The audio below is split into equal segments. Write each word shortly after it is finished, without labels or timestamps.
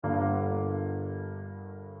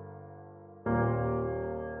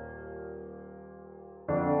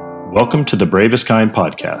Welcome to the Bravest Kind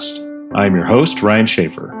podcast. I am your host, Ryan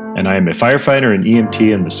Schaefer, and I am a firefighter and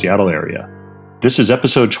EMT in the Seattle area. This is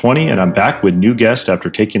episode 20, and I'm back with new guest after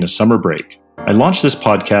taking a summer break. I launched this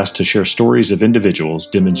podcast to share stories of individuals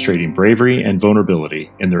demonstrating bravery and vulnerability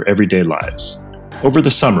in their everyday lives. Over the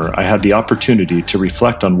summer, I had the opportunity to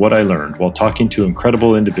reflect on what I learned while talking to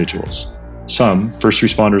incredible individuals. Some, first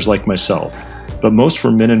responders like myself, but most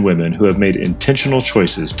were men and women who have made intentional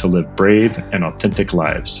choices to live brave and authentic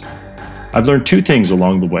lives. I've learned two things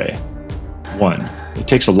along the way. One, it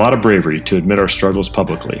takes a lot of bravery to admit our struggles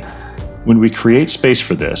publicly. When we create space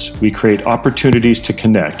for this, we create opportunities to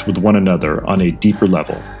connect with one another on a deeper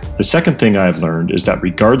level. The second thing I have learned is that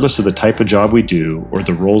regardless of the type of job we do or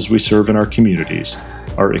the roles we serve in our communities,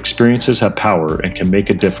 our experiences have power and can make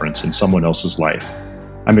a difference in someone else's life.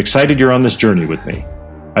 I'm excited you're on this journey with me.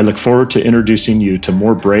 I look forward to introducing you to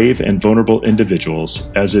more brave and vulnerable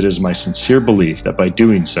individuals, as it is my sincere belief that by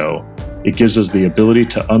doing so, it gives us the ability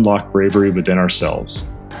to unlock bravery within ourselves.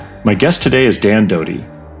 My guest today is Dan Doty.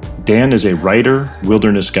 Dan is a writer,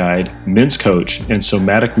 wilderness guide, men's coach, and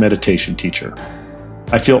somatic meditation teacher.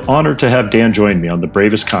 I feel honored to have Dan join me on The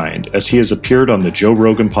Bravest Kind, as he has appeared on the Joe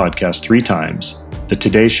Rogan podcast 3 times, The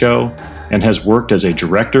Today Show, and has worked as a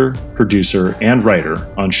director, producer, and writer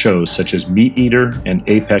on shows such as Meat Eater and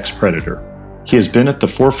Apex Predator. He has been at the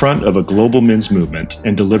forefront of a global men's movement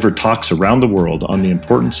and delivered talks around the world on the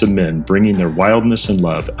importance of men bringing their wildness and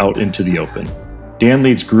love out into the open. Dan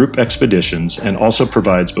leads group expeditions and also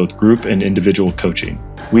provides both group and individual coaching.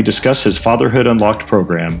 We discuss his Fatherhood Unlocked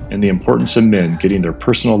program and the importance of men getting their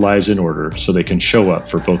personal lives in order so they can show up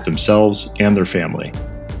for both themselves and their family.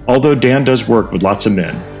 Although Dan does work with lots of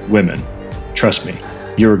men, women, trust me,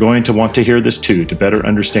 you are going to want to hear this too to better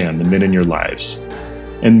understand the men in your lives.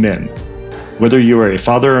 And men, whether you are a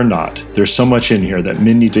father or not, there's so much in here that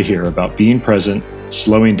men need to hear about being present,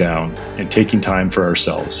 slowing down, and taking time for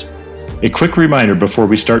ourselves. A quick reminder before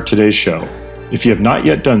we start today's show. If you have not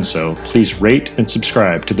yet done so, please rate and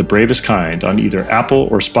subscribe to The Bravest Kind on either Apple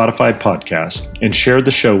or Spotify podcasts and share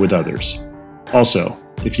the show with others. Also,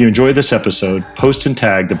 if you enjoy this episode, post and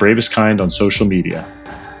tag The Bravest Kind on social media.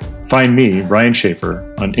 Find me, Ryan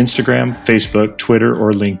Schaefer, on Instagram, Facebook, Twitter,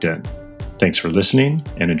 or LinkedIn. Thanks for listening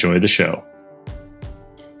and enjoy the show.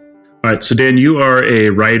 All right, so Dan, you are a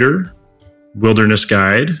writer, wilderness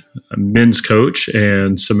guide, a men's coach,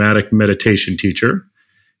 and somatic meditation teacher.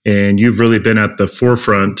 And you've really been at the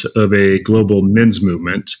forefront of a global men's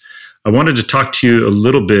movement. I wanted to talk to you a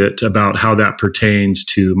little bit about how that pertains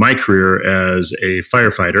to my career as a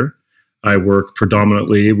firefighter. I work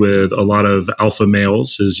predominantly with a lot of alpha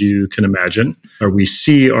males, as you can imagine. We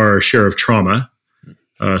see our share of trauma,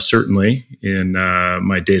 certainly, in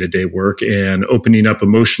my day-to-day work. And opening up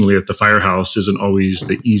emotionally at the firehouse isn't always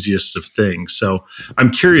the easiest of things. So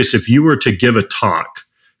I'm curious, if you were to give a talk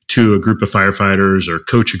to a group of firefighters or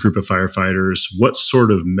coach a group of firefighters, what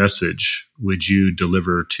sort of message would you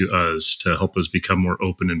deliver to us to help us become more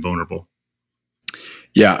open and vulnerable?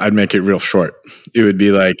 Yeah, I'd make it real short. It would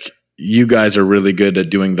be like, you guys are really good at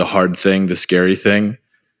doing the hard thing, the scary thing,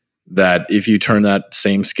 that if you turn that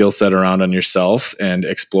same skill set around on yourself and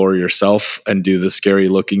explore yourself and do the scary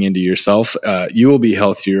looking into yourself, you will be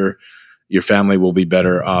healthier. Your family will be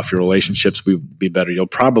better off. Your relationships will be better. You'll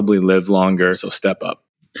probably live longer. So step up.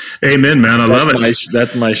 Amen, man. I love it.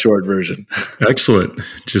 That's my short version. Excellent.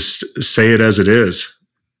 Just say it as it is.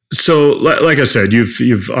 So, like I said,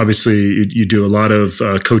 you've obviously you do a lot of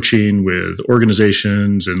coaching with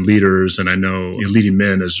organizations and leaders, and I know leading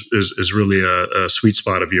men is really a sweet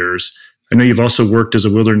spot of yours. I know you've also worked as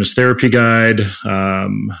a wilderness therapy guide.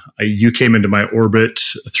 You came into my orbit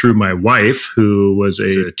through my wife, who was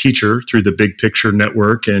a teacher through the Big Picture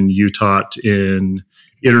Network, and you taught in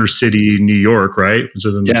inner city New York, right? Was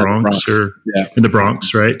it in the Bronx or in the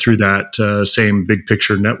Bronx, right? Through that same Big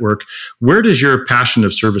Picture Network. Where does your passion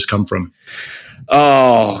of service come from?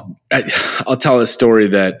 Oh, I'll tell a story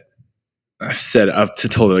that I've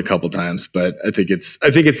told it a couple times, but I think it's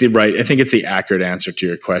the accurate answer to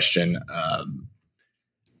your question.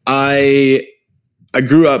 I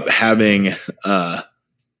grew up having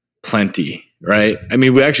plenty, right? I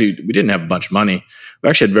mean, we didn't have a bunch of money. We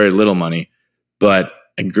actually had very little money, but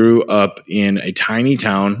I grew up in a tiny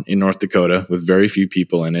town in North Dakota with very few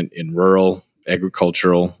people in it, in rural,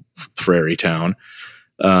 agricultural, prairie town.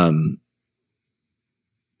 My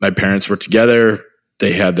parents were together.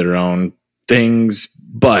 They had their own things,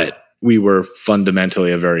 but we were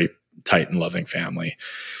fundamentally a very tight and loving family.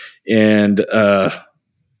 And, I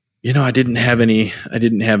didn't have any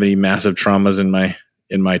massive traumas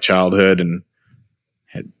in my childhood, and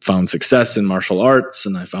had found success in martial arts,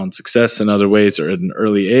 and I found success in other ways or at an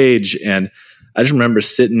early age. And I just remember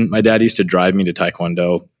my dad used to drive me to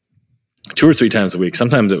Taekwondo 2 or 3 times a week.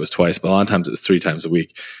 Sometimes it was twice, but a lot of times it was 3 times a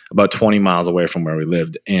week, about 20 miles away from where we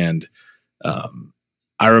lived. And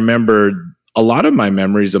I remember a lot of my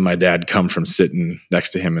memories of my dad come from sitting next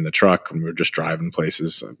to him in the truck when we were just driving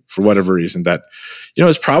places for whatever reason. That,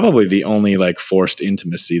 is probably the only like forced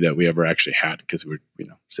intimacy that we ever actually had, because we were,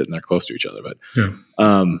 sitting there close to each other. But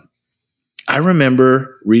I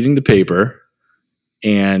remember reading the paper,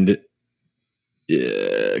 and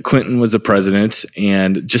Clinton was the president,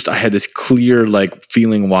 and just I had this clear like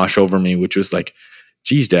feeling wash over me, which was like,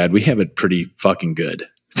 geez, Dad, we have it pretty fucking good.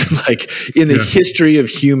 Like in the history of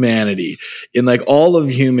humanity, in like all of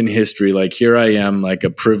human history, like here I am, like a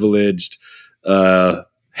privileged,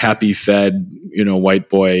 happy fed, white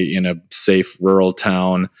boy in a safe rural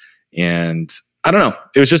town. And I don't know,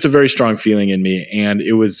 it was just a very strong feeling in me. And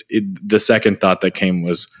the second thought that came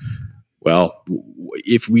was, well,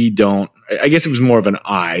 if we don't, I guess it was more of an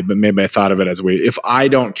I, but maybe I thought of it as if I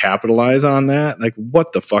don't capitalize on that, like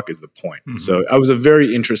what the fuck is the point? Mm-hmm. So I was a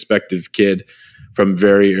very introspective kid from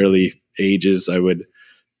very early ages. I would,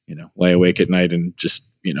 lay awake at night and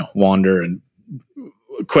just, wander and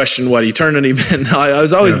question what eternity meant. I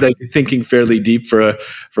was always like thinking fairly deep for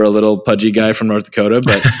a little pudgy guy from North Dakota,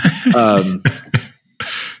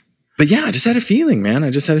 but yeah, I just had a feeling, man. I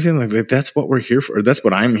just had a feeling like that's what we're here for. That's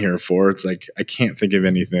what I'm here for. It's like, I can't think of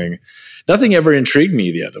anything. Nothing ever intrigued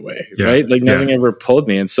me the other way, right? Like nothing ever pulled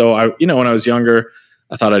me. And so when I was younger,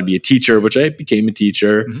 I thought I'd be a teacher, which I became a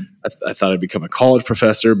teacher. Mm-hmm. I thought I'd become a college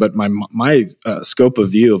professor, but my scope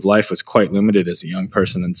of view of life was quite limited as a young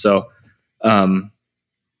person. And so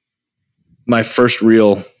my first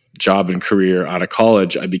real job and career out of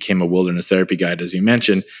college, I became a wilderness therapy guide, as you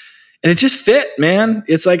mentioned. And it just fit, man.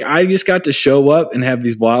 It's like I just got to show up and have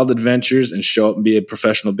these wild adventures and show up and be a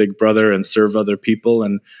professional big brother and serve other people.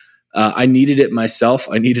 And I needed it myself.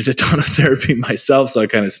 I needed a ton of therapy myself. So I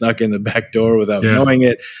kind of snuck in the back door without knowing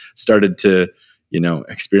it, started to,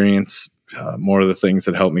 experience more of the things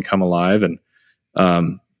that helped me come alive. And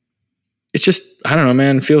it's just, I don't know,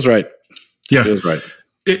 man, it feels right. It feels right.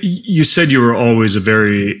 You said you were always a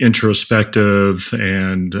very introspective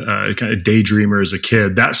and kind of daydreamer as a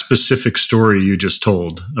kid. That specific story you just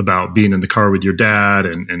told about being in the car with your dad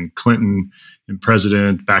and Clinton and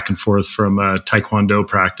president back and forth from Taekwondo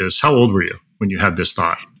practice. How old were you when you had this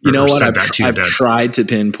thought? You know what? I've tried to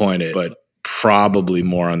pinpoint it, but probably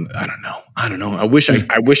more on, I don't know.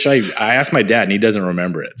 I asked my dad and he doesn't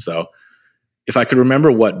remember it. So if I could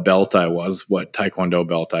remember what belt I was, what Taekwondo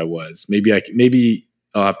belt I was, maybe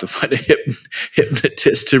I'll have to find a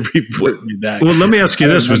hypnotist to revert me back. Well, let me ask you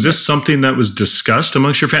this. Was this something that was discussed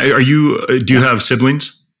amongst your family? Do you have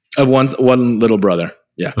siblings? I have one little brother.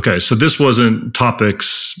 Yeah. Okay. So this wasn't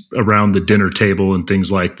topics around the dinner table and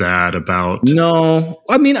things like that about. No,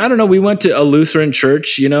 I mean, I don't know. We went to a Lutheran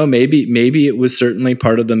church, maybe it was certainly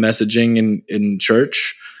part of the messaging in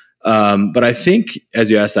church. But I think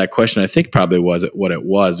as you asked that question, I think probably what it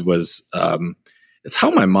was it's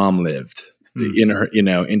how my mom lived. In her,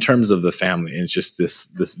 in terms of the family, it's just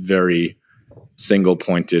this very single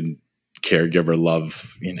pointed caregiver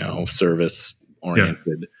love, service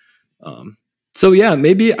oriented. So yeah,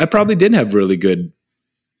 maybe I probably didn't have really good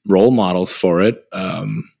role models for it.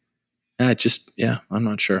 I'm not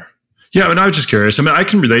sure. Yeah. And I was just curious. I mean, I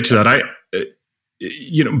can relate to that.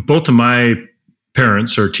 Both of my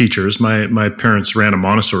parents are teachers. My parents ran a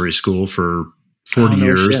Montessori school for 40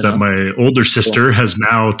 years that my older sister has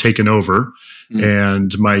now taken over.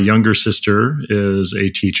 And my younger sister is a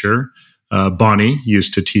teacher. Bonnie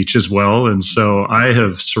used to teach as well. And so I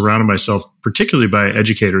have surrounded myself particularly by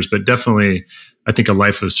educators, but definitely I think a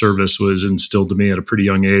life of service was instilled to me at a pretty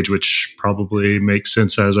young age, which probably makes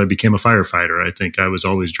sense as I became a firefighter. I think I was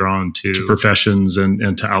always drawn to professions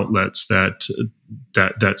and to outlets that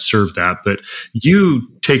serve that. But you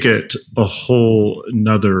take it a whole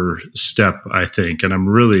nother step, I think, and I'm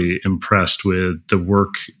really impressed with the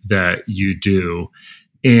work that you do.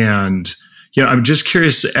 And I'm just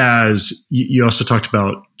curious, as you also talked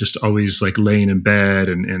about just always like laying in bed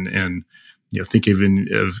and thinking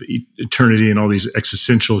of eternity and all these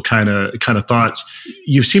existential kind of thoughts.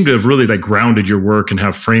 You seem to have really like grounded your work and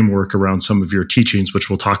have framework around some of your teachings, which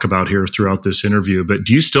we'll talk about here throughout this interview. But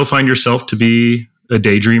do you still find yourself to be a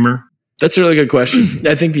daydreamer? That's a really good question.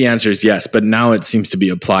 I think the answer is yes, but now it seems to be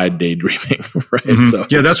applied daydreaming, right? Mm-hmm. So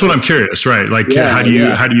yeah, that's what I'm curious, right? Like how do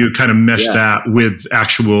you kind of mesh that with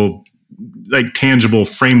actual like tangible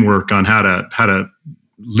framework on how to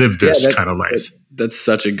live this kind of life? That's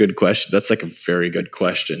such a good question. That's like a very good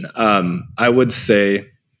question. I would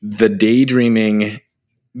say the daydreaming,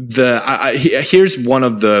 here's one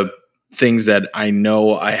of the things that I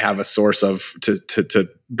know I have a source of to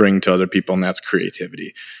bring to other people, and that's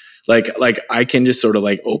creativity. Like I can just sort of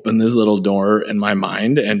like open this little door in my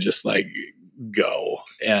mind and just like go.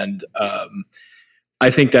 And I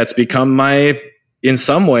think that's become in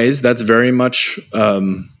some ways, that's very much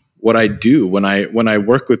what I do when I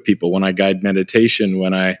work with people, when I guide meditation,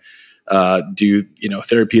 when I do,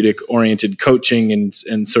 therapeutic oriented coaching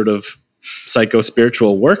and sort of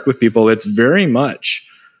psycho-spiritual work with people. It's very much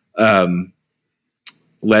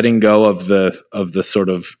letting go of the sort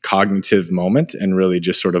of cognitive moment and really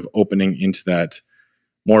just sort of opening into that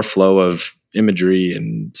more flow of imagery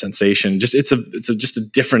and sensation. Just it's just a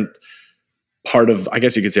different part of, I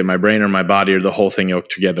guess you could say, my brain or my body or the whole thing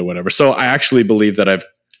yoked together, whatever. So I actually believe that I've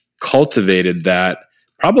cultivated that,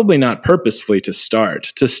 probably not purposefully to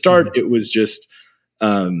start. It was just,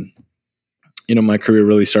 my career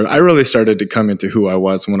really started. I really started to come into who I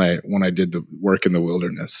was when I did the work in the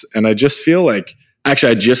wilderness. And I just feel like,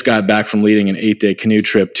 actually, I just got back from leading an 8-day canoe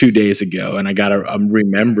trip 2 days ago, and I got a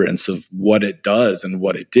remembrance of what it does and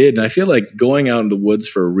what it did. And I feel like going out in the woods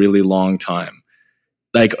for a really long time,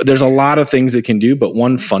 like there's a lot of things it can do, but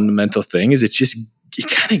one fundamental thing is it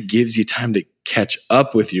kind of gives you time to catch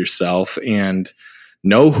up with yourself and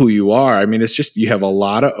know who you are. I mean, it's just, you have a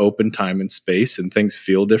lot of open time and space and things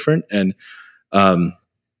feel different. And so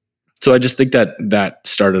I just think that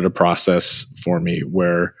started a process for me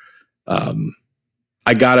where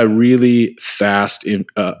I got a really fast,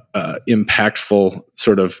 impactful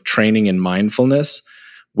sort of training in mindfulness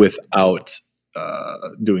without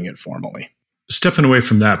doing it formally. Stepping away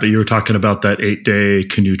from that, but you were talking about that 8-day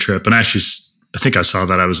canoe trip, and I think I saw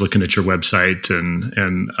that. I was looking at your website and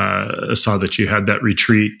saw that you had that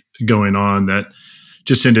retreat going on that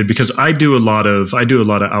just ended, because I do a lot of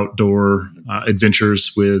outdoor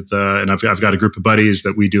adventures with, and I've got a group of buddies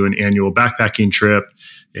that we do an annual backpacking trip,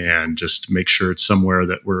 and just make sure it's somewhere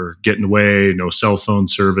that we're getting away, no cell phone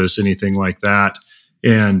service, anything like that.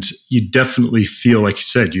 And you definitely feel, like you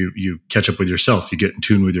said, you catch up with yourself, you get in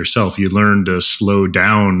tune with yourself, you learn to slow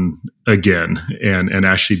down again and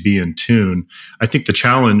actually be in tune. I think the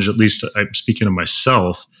challenge, at least I'm speaking of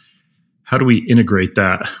myself, how do we integrate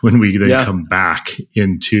that when we then come back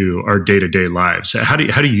into our day-to-day lives? How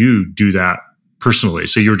do you do that personally?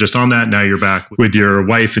 So you were just on that, now you're back with your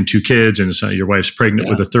wife and 2 kids, and your wife's pregnant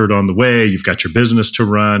with a 3rd on the way. You've got your business to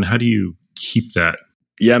run. How do you keep that?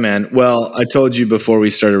 Yeah, man. Well, I told you before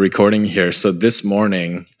we started recording here. So this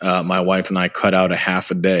morning, my wife and I cut out a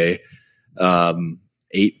half a day,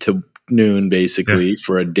 8 to noon, basically,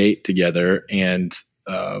 for a date together. And,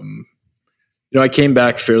 I came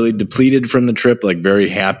back fairly depleted from the trip, like very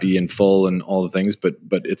happy and full and all the things, but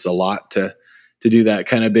it's a lot to do that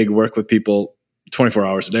kind of big work with people 24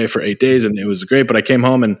 hours a day for 8 days. And it was great. But I came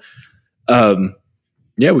home and,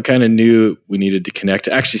 we kind of knew we needed to connect.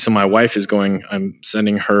 Actually, so my wife is going, I'm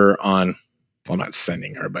sending her on, well, not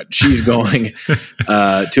sending her, but she's going to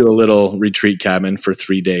a little retreat cabin for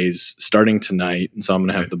 3 days starting tonight. And so I'm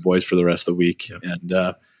going to have the boys for the rest of the week. Yep.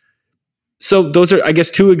 And so those are, I guess,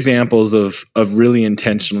 2 examples of really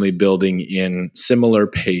intentionally building in similar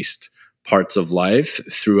paced parts of life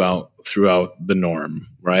throughout the norm,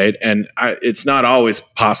 right? And it's not always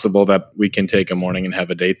possible that we can take a morning and have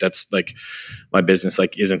a date. That's like, my business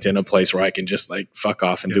like isn't in a place where I can just like fuck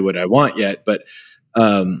off and do what I want yet. But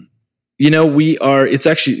it's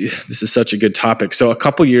actually, this is such a good topic. So a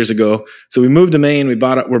couple years ago, so we moved to Maine. We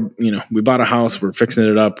bought a house. We're fixing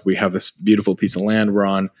it up. We have this beautiful piece of land we're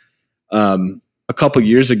on. A couple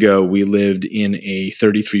years ago, we lived in a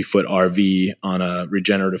 33-foot RV on a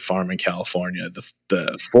regenerative farm in California.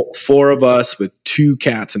 The 4 of us with 2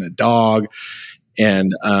 cats and a dog.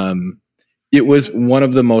 And it was one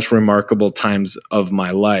of the most remarkable times of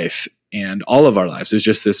my life and all of our lives. It was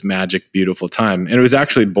just this magic, beautiful time. And it was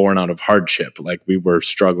actually born out of hardship. Like, we were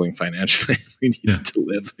struggling financially. We needed to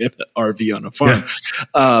live in an RV on a farm.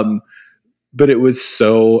 Yeah. But it was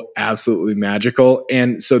so absolutely magical.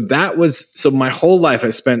 And so so my whole life, I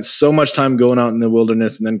spent so much time going out in the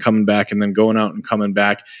wilderness and then coming back and then going out and coming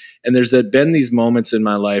back. And there's been these moments in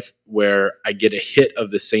my life where I get a hit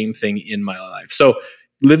of the same thing in my life. So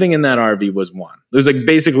living in that RV was one. There's like,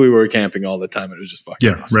 basically we were camping all the time and it was just fucking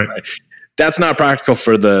awesome. Right. That's not practical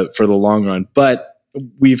for the long run, but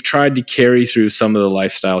we've tried to carry through some of the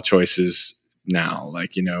lifestyle choices now.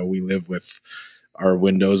 Like, we live with our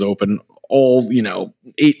windows open all,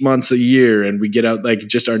 8 months a year. And we get out, like,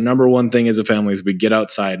 just our number one thing as a family is we get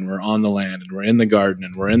outside and we're on the land and we're in the garden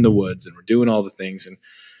and we're in the woods and we're doing all the things.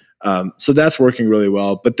 So that's working really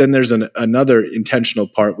well. But then there's another intentional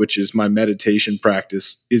part, which is my meditation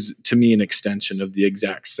practice is to me an extension of the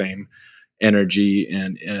exact same energy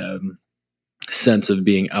and sense of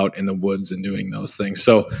being out in the woods and doing those things.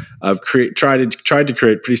 So I've tried to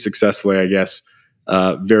create pretty successfully, I guess,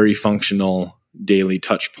 very functional daily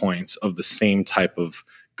touch points of the same type of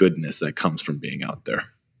goodness that comes from being out there.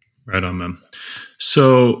 Right on, man.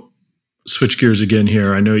 So switch gears again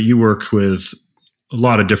here. I know you work with a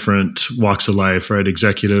lot of different walks of life, right?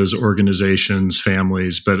 Executives, organizations,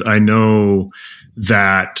 families, but I know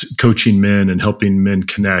that coaching men and helping men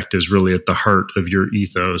connect is really at the heart of your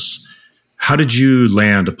ethos. How did you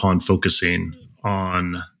land upon focusing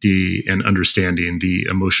on and understanding the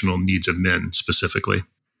emotional needs of men specifically?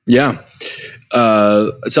 Yeah.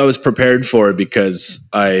 So I was prepared for it because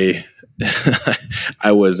I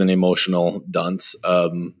was an emotional dunce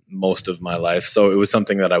most of my life. So it was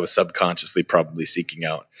something that I was subconsciously probably seeking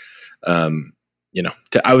out. I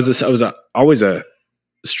always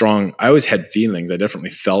had feelings. I definitely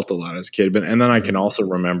felt a lot as a kid, and then I can also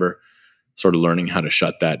remember sort of learning how to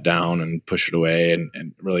shut that down and push it away and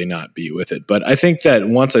really not be with it. But I think that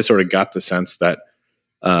once I sort of got the sense that,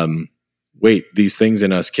 these things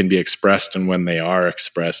in us can be expressed, and when they are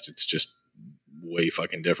expressed, it's just way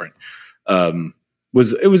fucking different. It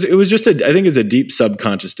was just I think it was a deep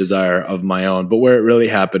subconscious desire of my own. But where it really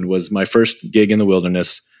happened was my first gig in the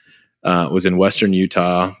wilderness was in western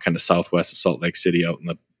Utah, kind of southwest of Salt Lake City, out in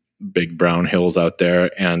the big brown hills out there.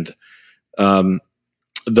 And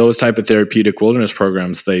those type of therapeutic wilderness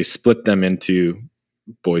programs, they split them into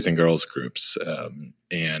boys and girls groups,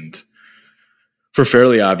 and for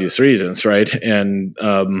fairly obvious reasons, right? And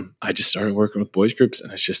I just started working with boys groups,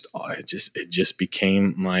 and it just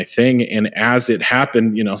became my thing. And as it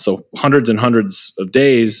happened, so hundreds and hundreds of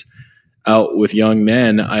days out with young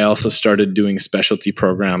men, I also started doing specialty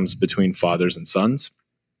programs between fathers and sons,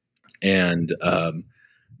 and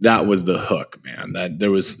that was the hook, man. That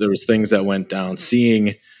there was things that went down.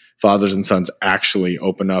 Seeing fathers and sons actually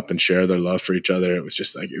open up and share their love for each other, it was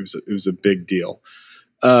just like it was a big deal.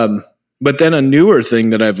 But then a newer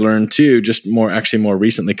thing that I've learned too, just more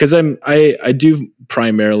recently, because I do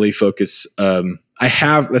primarily focus. I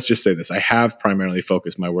have primarily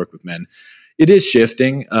focused my work with men. It is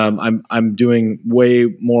shifting. I'm doing way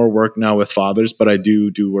more work now with fathers, but I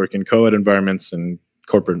do work in co-ed environments and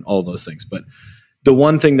corporate and all those things. But the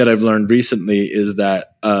one thing that I've learned recently is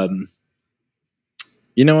that, I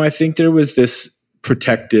think there was this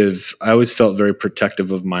I always felt very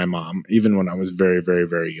protective of my mom, even when I was very, very,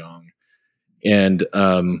 very young. And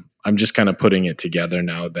I'm just kind of putting it together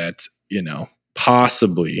now that,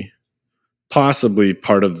 possibly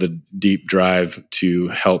part of the deep drive to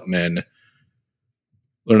help men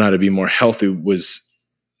learn how to be more healthy was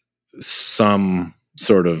some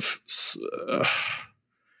sort of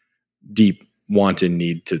deep want and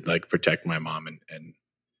need to like protect my mom and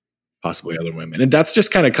possibly other women. And that's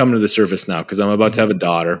just kind of coming to the surface now because I'm about to have a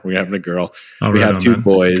daughter. We're having a girl. We have two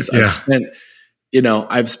boys. Yeah.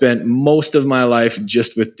 I've spent most of my life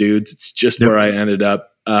just with dudes. It's just where I ended up.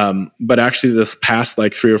 But actually this past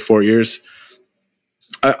like 3 or 4 years,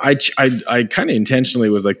 I kind of intentionally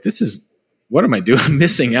was like, what am I doing? I'm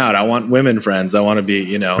missing out. I want women friends. I want to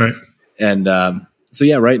be, right. And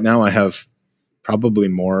right now I have probably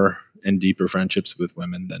more and deeper friendships with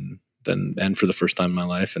women than men for the first time in my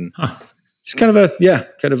life. And it's kind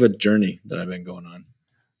of a journey that I've been going on.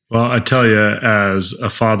 Well, I tell you, as a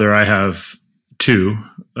father, I have 2,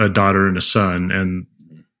 a daughter and a son, and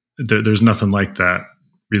there's nothing like that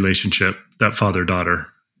relationship, that father-daughter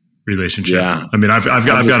relationship. Yeah. I mean, I've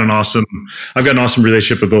got an awesome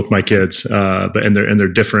relationship with both my kids, but they're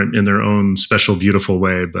different in their own special, beautiful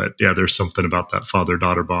way. But yeah, there's something about that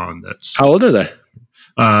father-daughter bond that's. How old are they?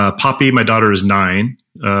 Poppy, my daughter, is 9,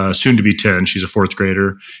 soon to be 10. She's a 4th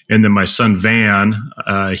grader. And then my son, Van,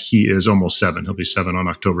 he is almost 7. He'll be 7 on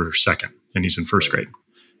October 2nd, and he's in 1st grade.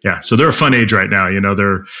 Yeah. So they're a fun age right now.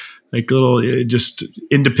 They're like little, just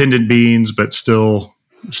independent beings, but still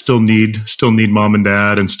need mom and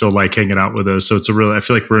dad and still like hanging out with us. So I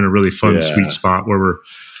feel like we're in a really fun, sweet spot where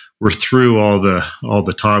we're through all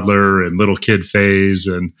the toddler and little kid phase.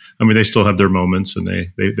 And I mean, they still have their moments and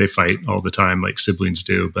they fight all the time like siblings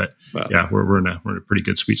do. But yeah, we're in a pretty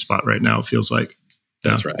good sweet spot right now. It feels like.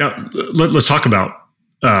 That's right. Now, let's talk about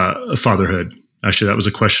fatherhood. Actually, that was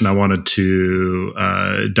a question I wanted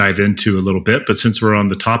to dive into a little bit. But since we're on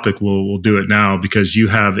the topic, we'll do it now because you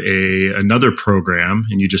have another program,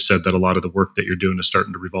 and you just said that a lot of the work that you're doing is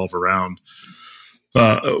starting to revolve around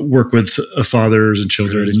work with fathers and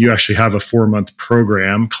children, and you actually have a 4-month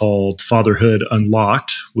program called Fatherhood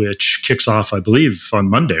Unlocked, which kicks off, I believe, on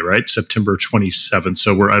Monday, right? September 27th.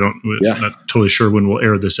 So I'm not totally sure when we'll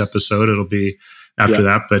air this episode. It'll be after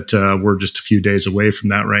that, but we're just a few days away from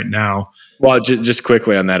that right now. Well, just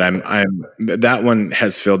quickly on that, I'm that one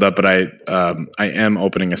has filled up, but I am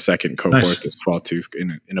opening a second cohort this fall too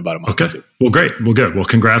in about a month. Okay. Well, great. Well, good. Well,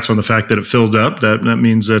 congrats on the fact that it filled up. That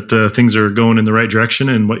means that things are going in the right direction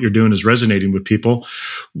and what you're doing is resonating with people.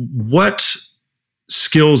 What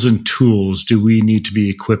skills and tools do we need to be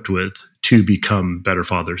equipped with to become better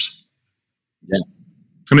fathers? Yeah.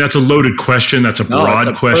 I mean, that's a loaded question. That's a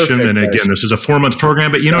broad question. And again, this is a 4-month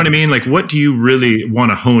program, but you know what I mean? Like, what do you really want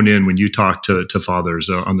to hone in when you talk to fathers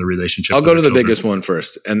on the relationship? I'll go to the biggest one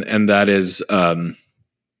first. And that is the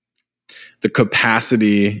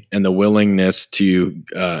capacity and the willingness to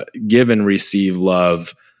give and receive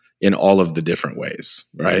love in all of the different ways.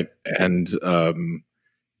 Right. And I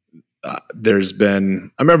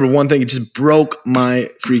remember one thing, it just broke my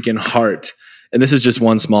freaking heart. And this is just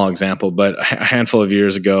one small example, but a handful of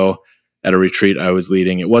years ago at a retreat I was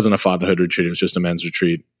leading, it wasn't a fatherhood retreat, it was just a men's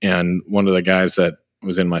retreat. And one of the guys that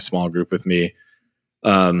was in my small group with me,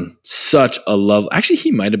 such a love, actually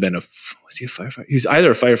he might've been was he a firefighter? He was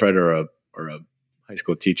either a firefighter or a high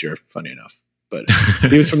school teacher, funny enough, but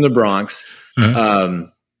he was from the Bronx.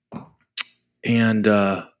 And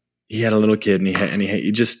he had a little kid and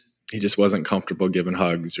he just wasn't comfortable giving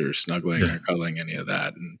hugs or snuggling or cuddling, any of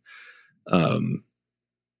that. And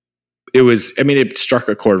it struck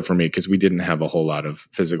a chord for me because we didn't have a whole lot of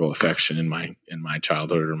physical affection in my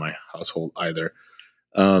childhood or my household either.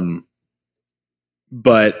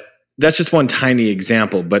 But that's just one tiny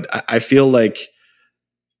example. But I feel like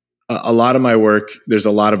a lot of my work, there's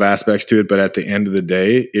a lot of aspects to it, but at the end of the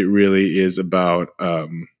day, it really is about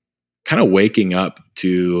kind of waking up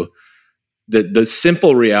to the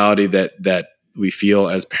simple reality that we feel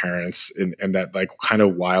as parents, and that like kind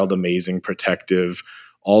of wild, amazing, protective,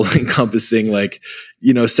 all encompassing, like,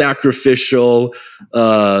 sacrificial,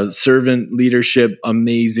 servant leadership,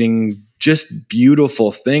 amazing, just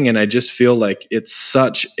beautiful thing. And I just feel like it's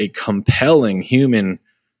such a compelling human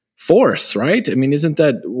force, right? I mean, isn't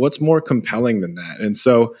that what's more compelling than that? And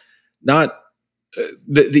so not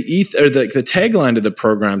the tagline to the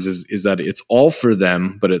programs is that it's all for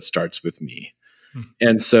them, but it starts with me.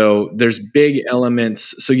 And so there's big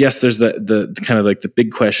elements. So yes, there's the kind of like the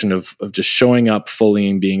big question of just showing up fully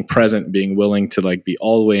and being present, being willing to like be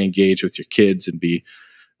all the way engaged with your kids and be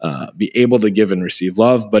able to give and receive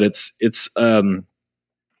love. But it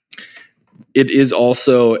is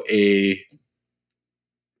also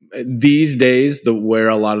these days where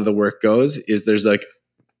a lot of the work goes is there's like,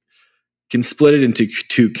 can split it into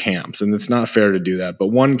two camps, and it's not fair to do that. But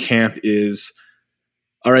one camp is,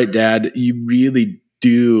 all right, Dad, you really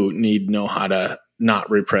do need to know how to not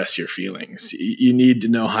repress your feelings. You need to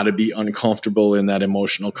know how to be uncomfortable in that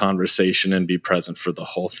emotional conversation and be present for the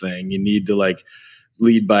whole thing. You need to like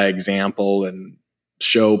lead by example and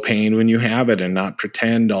show pain when you have it and not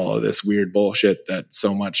pretend all of this weird bullshit that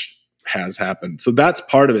so much has happened. So that's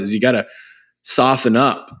part of it, is you got to soften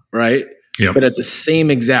up, right? Yep. But at the same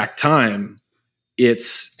exact time,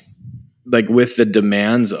 it's like with the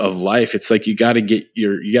demands of life, it's like you got to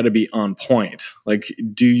be on point. Like,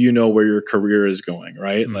 do you know where your career is going,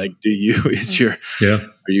 right? Mm. Like,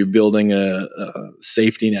 are you building a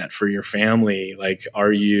safety net for your family? Like,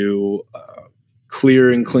 are you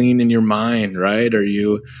clear and clean in your mind, right? Are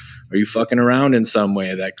you fucking around in some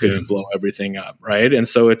way that could blow everything up, right? And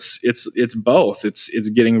so it's both. It's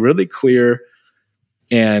getting really clear,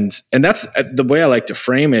 and that's the way I like to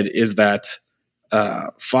frame it, is that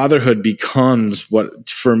fatherhood becomes what,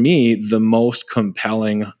 for me, the most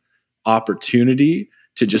compelling opportunity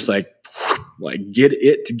to just like get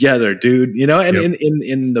it together, dude, and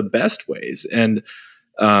in the best ways. And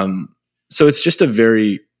so it's just a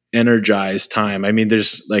very energized time. I mean,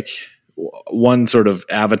 there's like one sort of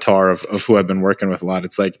avatar of who I've been working with a lot.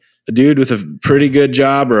 It's like a dude with a pretty good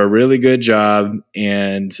job or a really good job,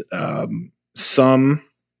 and some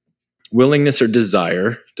willingness or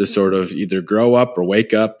desire to sort of either grow up or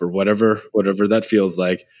wake up or whatever that feels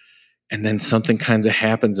like. And then something kind of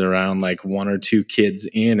happens around like one or two kids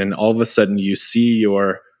in, and all of a sudden you see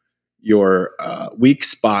your weak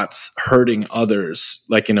spots hurting others,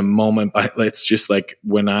 like in a moment. But it's just like,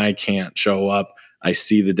 when I can't show up, I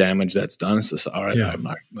see the damage that's done. It's just, all right,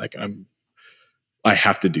 I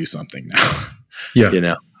have to do something now.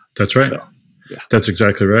 Yeah. That's right. So, that's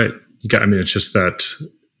exactly right. It's just that,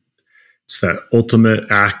 it's that ultimate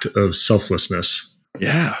act of selflessness.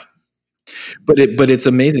 Yeah. But it's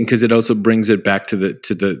amazing because it also brings it back to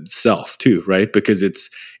the self too, right? Because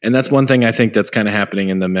and that's one thing I think that's kind of happening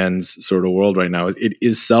in the men's sort of world right now. It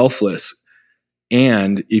is selfless.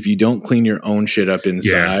 And if you don't clean your own shit up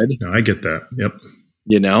inside, no, I get that. Yep.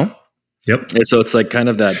 Yep. And so it's like kind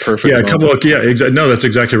of that perfect. No, that's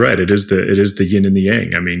exactly right. It is the yin and the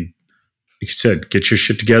yang. I mean, like you said, get your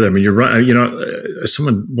shit together. I mean, you're right.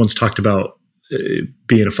 Someone once talked about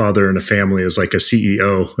being a father in a family as like a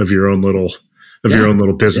CEO of your own little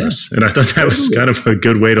business. Yeah. And I thought that was kind of a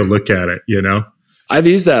good way to look at it, I've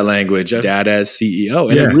used that language, dad as CEO.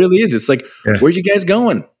 And it really is. It's like, where are you guys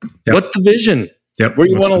going? Yep. What's the vision? Yep. Where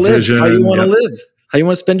you want to live? Vision? How you want to live? How you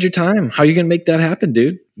want to spend your time? How are you going to make that happen,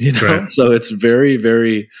 dude? Right. So it's very,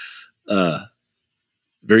 very,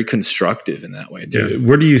 very constructive in that way too. Yeah.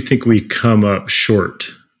 Where do you think we come up short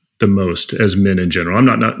the most as men in general? I'm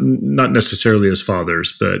not necessarily as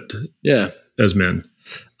fathers, but as men.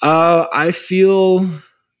 I feel,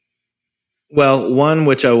 one,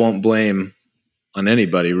 which I won't blame on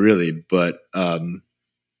anybody really, but I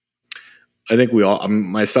think we all,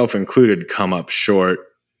 myself included, come up short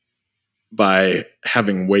by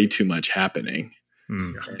having way too much happening,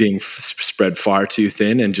 being spread far too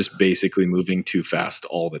thin and just basically moving too fast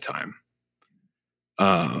all the time.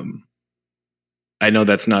 I know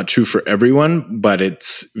that's not true for everyone, but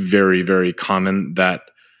it's very, very common that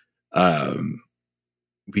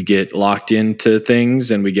we get locked into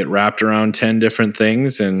things and we get wrapped around 10 different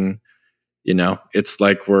things. And, it's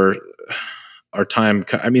like our time,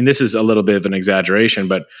 I mean, this is a little bit of an exaggeration,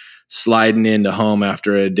 but sliding into home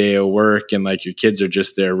after a day of work and like your kids are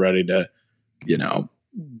just there ready to,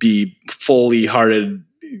 be fully hearted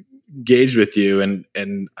engaged with you. And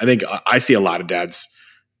I think I see a lot of dads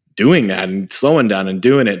doing that and slowing down and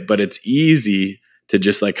doing it, but it's easy to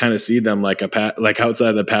just like kind of see them like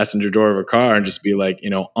outside the passenger door of a car and just be like,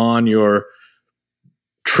 on your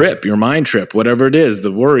trip, your mind trip, whatever it is,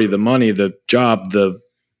 the worry, the money, the job, the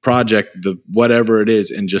project, the whatever it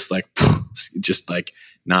is, and just like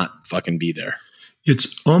not fucking be there.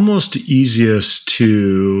 It's almost easiest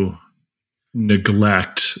to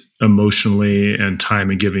neglect emotionally and time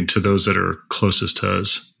and giving to those that are closest to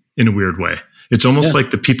us in a weird way. It's almost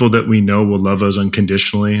like the people that we know will love us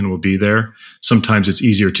unconditionally and will be there. Sometimes it's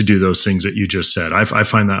easier to do those things that you just said. I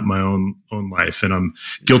find that in my own life, and I'm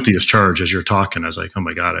guilty as charged as you're talking. I was like, oh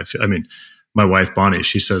my God. I mean, my wife, Bonnie,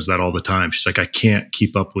 she says that all the time. She's like, I can't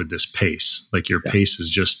keep up with this pace. Like your pace is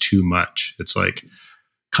just too much. It's like,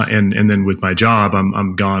 and then with my job,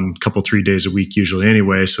 I'm gone 3 days a week usually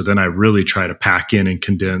anyway. So then I really try to pack in and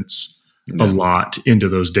condense a lot into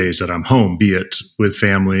those days that I'm home, be it with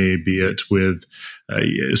family, be it with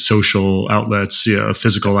social outlets,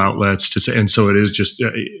 physical outlets. And so it is just,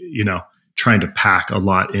 trying to pack a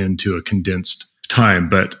lot into a condensed time.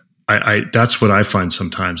 But I that's what I find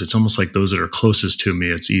sometimes. It's almost like those that are closest to me,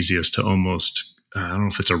 it's easiest to almost, I don't know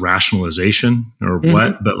if it's a rationalization or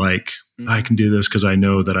what, but like I can do this because I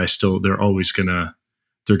know that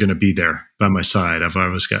they're gonna be there by my side. I've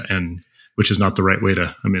always got, and which is not the right way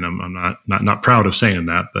to, I mean, I'm not proud of saying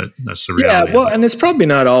that, but that's the reality. Yeah, well, and it's probably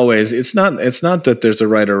not always, it's not that there's a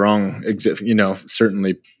right or wrong,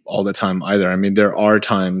 certainly all the time either. I mean, there are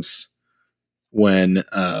times when,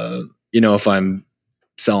 if I'm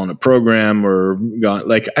selling a program or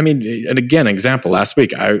and again, example, last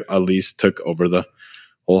week, I at least took over the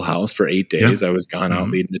whole house for 8 days. I was gone out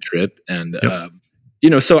leading the trip. And,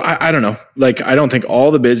 so I don't know, like, I don't think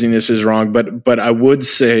all the busyness is wrong, but I would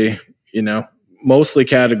say, mostly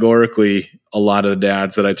categorically, a lot of the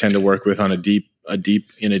dads that I tend to work with in a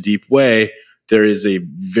deep way, there is a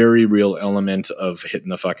very real element of hitting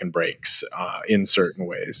the fucking brakes in certain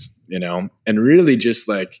ways, and really just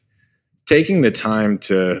like taking the time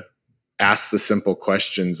to ask the simple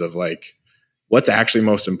questions of like, what's actually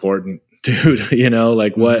most important, dude?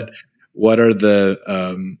 What are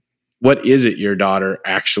the, what is it your daughter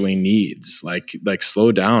actually needs? Like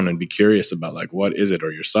slow down and be curious about like, what is it,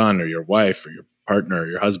 or your son or your wife or your partner or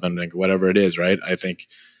your husband, like whatever it is. Right. I think,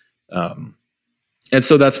 and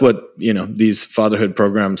so that's what, these fatherhood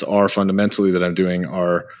programs are fundamentally that I'm doing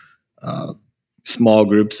are, small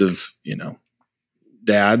groups of,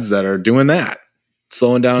 dads that are doing that,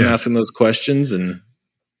 slowing down, asking those questions and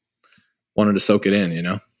wanted to soak it in,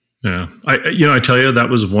 Yeah. I tell you, that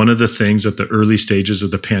was one of the things at the early stages of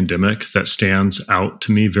the pandemic that stands out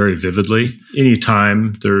to me very vividly.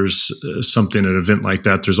 Anytime there's something, an event like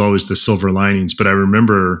that, there's always the silver linings. But I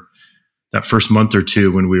remember that first month or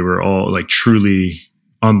two when we were all like truly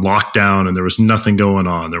on lockdown and there was nothing going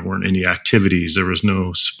on. There weren't any activities. There was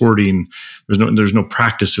no sporting. There's no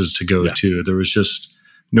practices to go to. There was just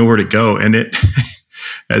nowhere to go. And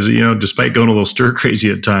as you know, despite going a little stir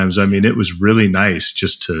crazy at times, I mean, it was really nice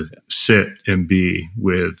just to sit and be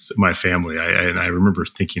with my family. I remember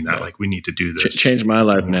thinking that like, we need to do this. Changed my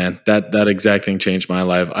life, man. That exact thing changed my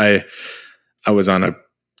life. I was on a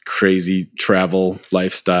crazy travel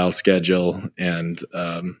lifestyle schedule, and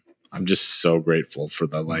I'm just so grateful for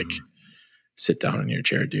the like, sit down in your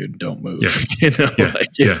chair, dude, don't move.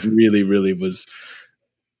 It really, really was.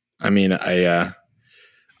 I mean, I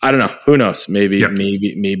don't know. Who knows?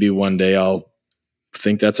 Maybe one day I'll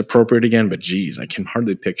think that's appropriate again. But geez, I can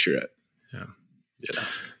hardly picture it. Yeah.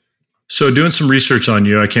 So doing some research on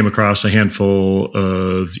you, I came across a handful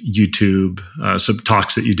of YouTube, some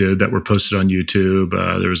talks that you did that were posted on YouTube.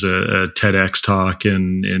 There was a TEDx talk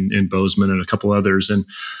in Bozeman and a couple others. And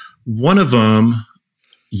one of them,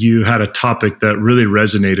 you had a topic that really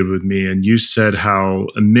resonated with me. And you said how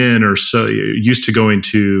men are so used to going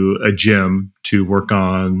to a gym to work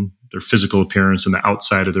on their physical appearance and the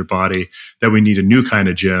outside of their body, that we need a new kind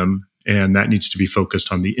of gym. And that needs to be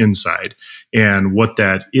focused on the inside. And what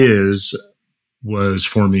that was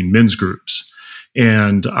forming men's groups.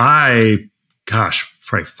 And probably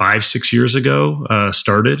 5-6 years ago,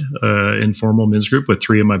 started an informal men's group with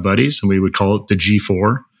 3 of my buddies, and we would call it the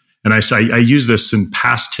G4. And I use this in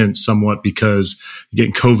past tense somewhat because,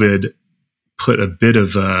 again, COVID put a bit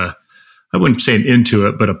of I wouldn't say an end to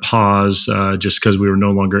it, but a pause, just because we were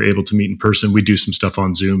no longer able to meet in person. We do some stuff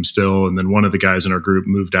on Zoom still. And then one of the guys in our group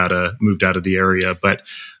moved out of the area. But,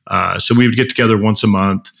 so we would get together once a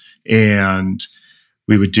month, and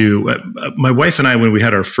we would do, my wife and I, when we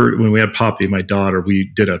had Poppy, my daughter,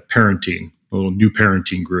 we did a little new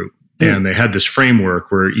parenting group. And they had this framework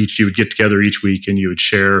where you would get together each week and you would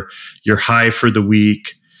share your high for the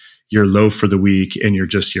week, your low for the week, and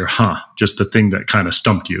just the thing that kind of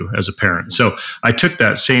stumped you as a parent. So I took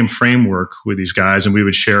that same framework with these guys, and we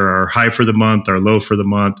would share our high for the month, our low for the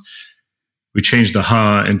month. We changed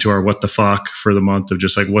the into our what the fuck for the month of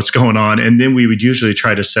just like what's going on. And then we would usually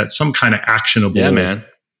try to set some kind of actionable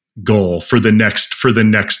goal for the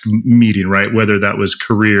next meeting, right? Whether that was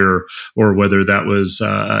career or whether that was,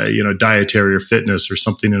 dietary or fitness or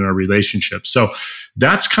something in our relationship. So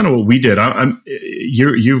that's kind of what we did.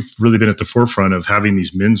 You've really been at the forefront of having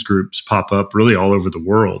these men's groups pop up really all over the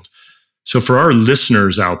world. So for our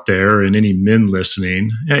listeners out there and any men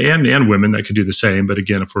listening and women that could do the same, but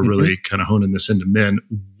again, if we're really kind of honing this into men,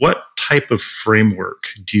 what type of framework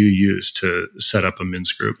do you use to set up a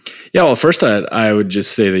men's group? Yeah, well, first I would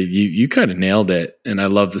just say that you kind of nailed it, and I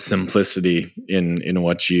love the simplicity in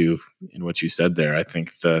what you said there. I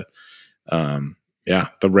think the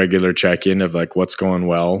regular check-in of like what's going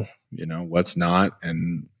well, what's not,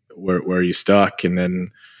 and where are you stuck, and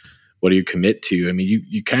then what do you commit to? I mean,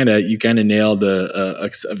 you kind of nailed a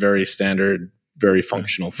very standard, very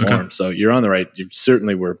functional form. Okay. So you're on the right. You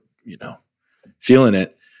certainly were, feeling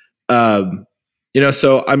it.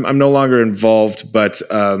 So I'm no longer involved, but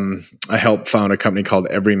I helped found a company called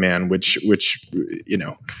Everyman, which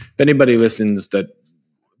if anybody listens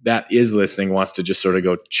that is listening wants to just sort of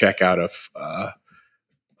go check out a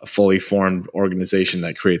fully formed organization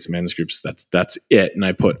that creates men's groups. That's it. And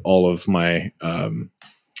I put all of my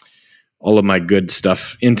good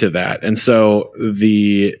stuff into that. And so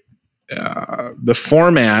the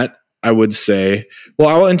format, I would say, well,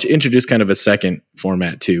 I will introduce kind of a second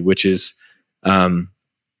format too, which is a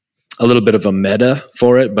little bit of a meta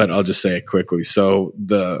for it, but I'll just say it quickly. So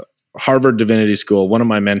the Harvard Divinity School, one of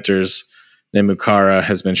my mentors named Mukara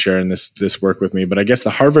has been sharing this work with me, but I guess the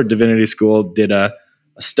Harvard Divinity School did a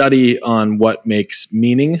study on what makes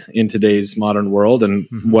meaning in today's modern world. And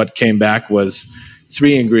what came back was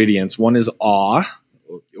 3 ingredients. One is awe,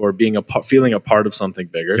 or feeling a part of something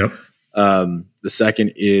bigger. Yep. The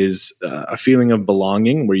second is a feeling of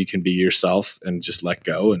belonging, where you can be yourself and just let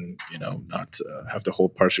go and not have to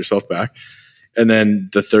hold parts of yourself back. And then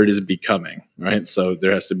the third is becoming, right? So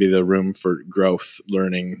there has to be the room for growth,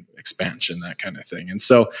 learning, expansion, that kind of thing. And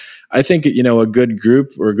so I think a good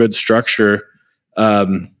group or a good structure,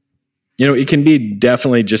 it can be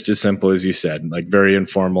definitely just as simple as you said, like very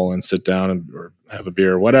informal, and sit down or have a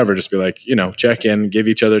beer or whatever. Just be like, check in, give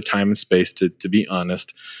each other time and space to be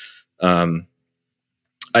honest.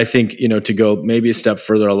 I think, to go maybe a step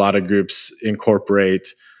further, a lot of groups incorporate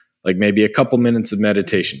like maybe a couple minutes of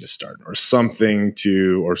meditation to start, or something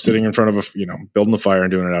or sitting in front of building the fire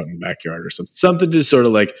and doing it out in the backyard or something to sort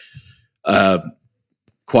of like,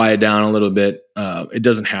 quiet down a little bit. It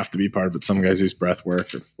doesn't have to be part of it. Some guys use breath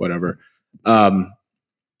work or whatever. And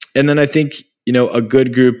then I think, a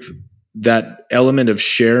good group, that element of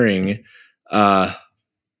sharing,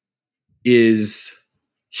 is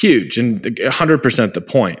huge and 100% the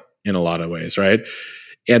point. in a lot of ways, right?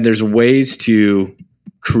 And there's ways to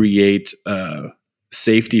create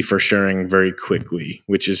safety for sharing very quickly,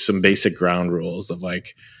 which is some basic ground rules of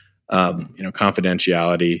like,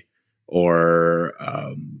 confidentiality or,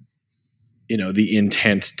 the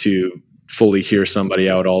intent to fully hear somebody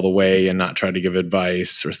out all the way and not try to give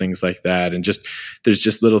advice or things like that. And there's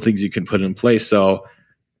just little things you can put in place. So,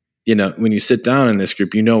 when you sit down in this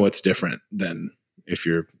group, what's different than if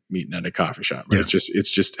you're meeting at a coffee shop, right? Yeah.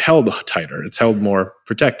 It's just held tighter. It's held more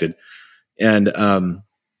protected. And,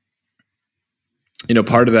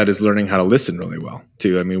 part of that is learning how to listen really well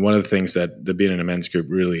too. I mean, one of the things that the being in a men's group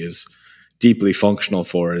really is deeply functional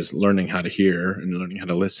for is learning how to hear and learning how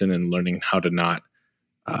to listen and learning how to not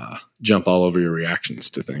jump all over your reactions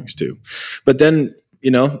to things too. But then,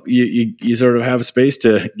 you sort of have a space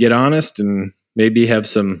to get honest and maybe have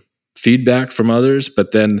some feedback from others,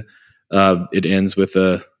 but then it ends with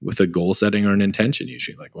a goal setting or an intention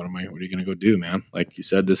usually. Like, what are you going to go do, man? Like you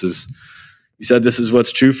said, this is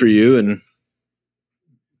what's true for you. And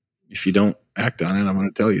if you don't act on it, I'm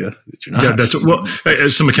going to tell you that you're not. Yeah,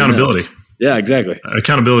 that's some accountability. Yeah, exactly.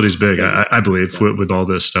 Accountability is big, I believe, with all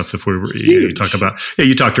this stuff. If you talk about,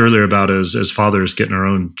 you talked earlier about as fathers getting our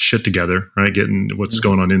own shit together, right? Getting what's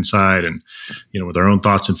going on inside, and with our own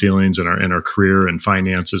thoughts and feelings, and our career and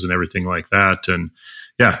finances and everything like that. And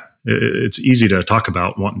yeah, it's easy to talk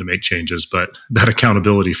about wanting to make changes, but that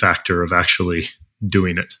accountability factor of actually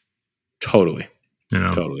doing it, totally.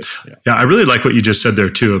 Totally. Yeah. I really like what you just said there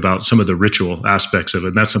too about some of the ritual aspects of it.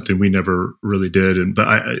 And that's something we never really did.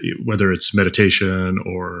 But whether it's meditation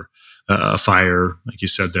or a fire, like you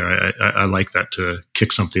said there, I like that to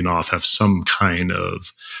kick something off, have some kind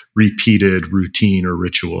of repeated routine or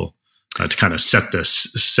ritual to kind of set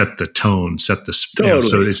the tone, totally.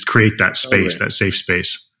 So it's create that space, that safe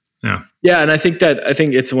space. Yeah. Yeah. And I think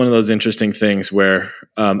it's one of those interesting things where,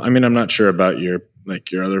 I'm not sure about your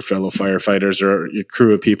other fellow firefighters or your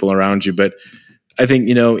crew of people around you, but I think,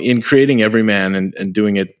 in creating Everyman and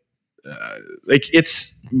doing it,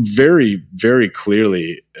 it's very, very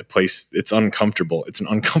clearly a place. It's uncomfortable. It's an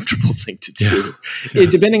uncomfortable thing to do. Yeah.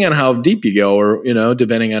 Depending on how deep you go, or,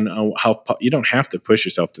 depending on how you don't have to push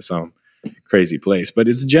yourself to some crazy place, but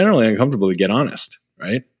it's generally uncomfortable to get honest,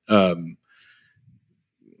 right?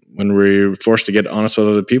 When we're forced to get honest with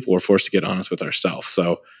other people, we're forced to get honest with ourselves.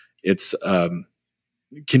 So it's,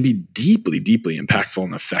 it can be deeply, deeply impactful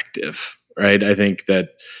and effective, right? I think that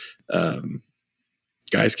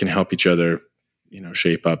guys can help each other,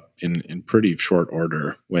 shape up in pretty short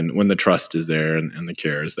order when the trust is there and the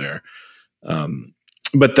care is there.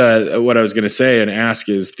 But what I was going to say and ask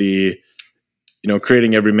is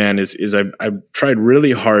creating Everyman is I've tried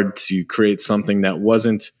really hard to create something that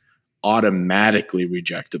wasn't automatically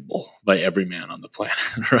rejectable by every man on the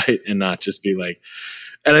planet, right? And not just be like,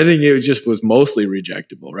 and I think it just was mostly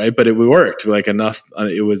rejectable, right? But it worked like enough.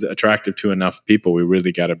 It was attractive to enough people. We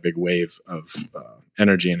really got a big wave of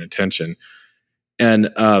energy and attention. And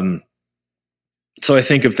so I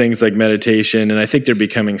think of things like meditation, and I think they're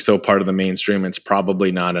becoming so part of the mainstream. It's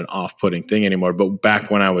probably not an off-putting thing anymore. But back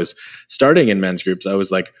when I was starting in men's groups, I was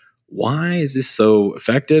like, why is this so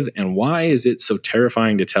effective? And why is it so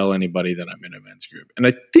terrifying to tell anybody that I'm in a men's group? And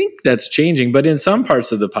I think that's changing, but in some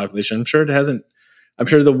parts of the population, I'm sure it hasn't. I'm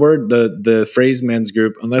sure the phrase men's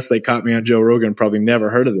group, unless they caught me on Joe Rogan, probably never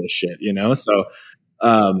heard of this shit, So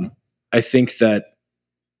I think that,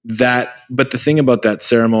 but the thing about that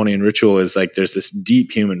ceremony and ritual is like, there's this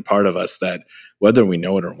deep human part of us that whether we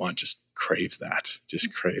know it or not, just craves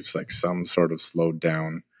like some sort of slowed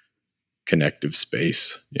down connective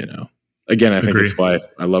space, Again, I think that's why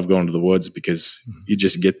I love going to the woods, because you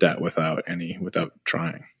just get that without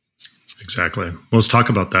trying. Exactly. Well, let's talk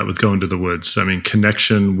about that with going to the woods. I mean,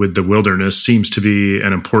 connection with the wilderness seems to be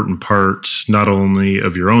an important part, not only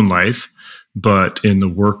of your own life, but in the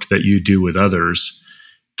work that you do with others.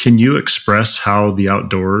 Can you express how the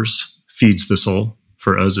outdoors feeds the soul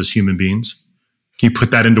for us as human beings? Can you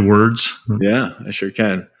put that into words? Yeah, I sure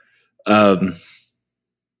can. Well,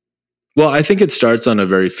 I think it starts on a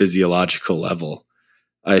very physiological level.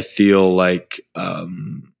 I feel like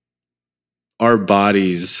our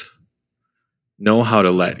bodies know how to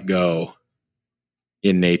let go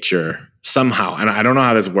in nature somehow. And I don't know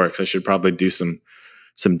how this works. I should probably do some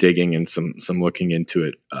digging and some looking into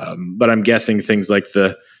it. But I'm guessing things like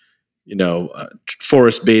the,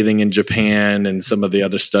 forest bathing in Japan and some of the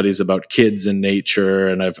other studies about kids and nature.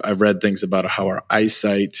 And I've read things about how our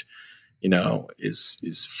eyesight,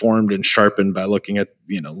 is formed and sharpened by looking at,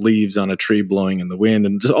 leaves on a tree blowing in the wind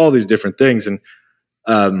and just all these different things. And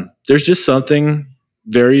there's just something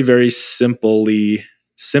very, very simply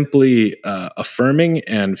simply affirming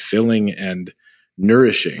and filling and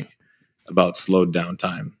nourishing about slowed down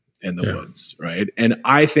time in the woods, right? And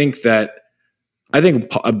I think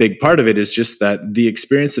a big part of it is just that the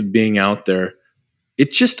experience of being out there,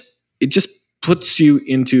 it just puts you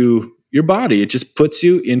into your body. It just puts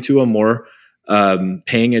you into a more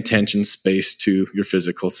paying attention space to your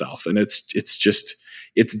physical self. And I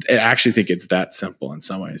actually think it's that simple in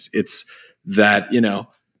some ways. It's that,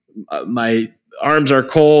 my arms are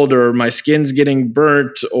cold or my skin's getting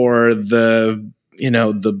burnt or the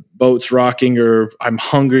boat's rocking or I'm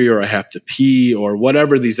hungry or I have to pee or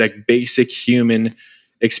whatever these like basic human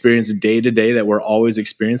experience day to day that we're always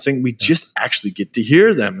experiencing. We just actually get to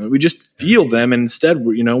hear them. We just feel them. And instead,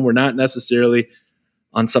 we're not necessarily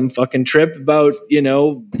on some fucking trip about,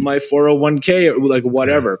 my 401k or like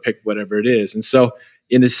whatever, pick whatever it is. And so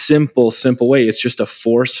in a simple way, it's just a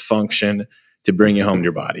force function to bring you home to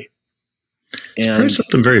your body. And there's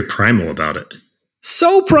something very primal about it.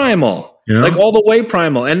 So primal, like all the way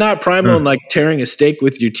primal, and not primal and like tearing a steak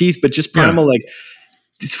with your teeth, but just primal. Like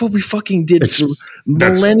it's what we fucking did for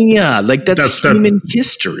millennia. Like that's human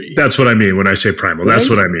history. That's what I mean when I say primal. Right? That's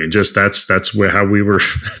what I mean. Just that's how we were.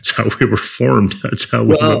 That's how we were formed. That's how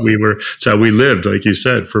we were. That's how we lived, like you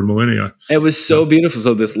said, for millennia. It was so beautiful.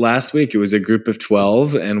 So this last week, it was a group of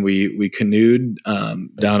 12, and we canoed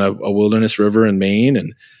down a wilderness river in Maine,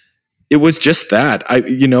 and it was just that.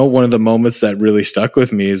 One of the moments that really stuck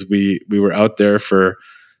with me is we were out there for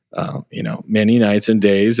many nights and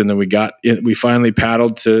days. And then we finally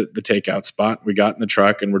paddled to the takeout spot. We got in the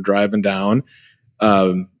truck and we're driving down.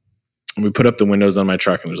 And we put up the windows on my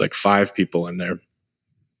truck and there's like 5 people in there.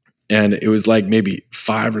 And it was like maybe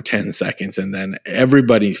 5 or 10 seconds. And then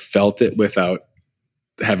everybody felt it without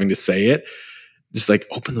having to say it. Just like,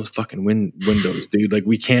 open those fucking windows, dude. Like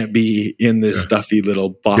we can't be in this stuffy little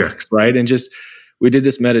box. Right. And we did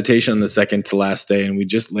this meditation on the second to last day, and we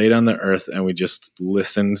just laid on the earth and we just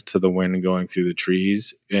listened to the wind going through the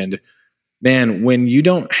trees. And man, when you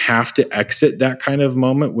don't have to exit that kind of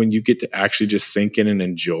moment, when you get to actually just sink in and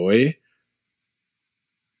enjoy,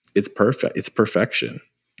 it's perfect. It's perfection.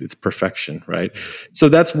 It's perfection, right? So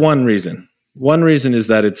that's one reason. One reason is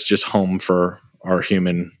that it's just home for our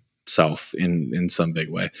human self in some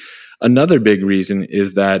big way. Another big reason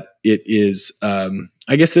is that it is,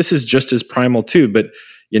 I guess this is just as primal too, but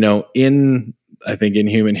I think in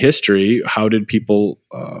human history, how did people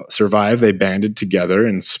survive? They banded together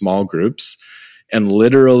in small groups and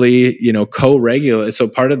literally, co-regulate. So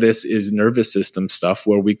part of this is nervous system stuff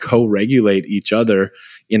where we co-regulate each other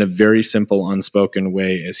in a very simple, unspoken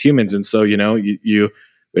way as humans. And so,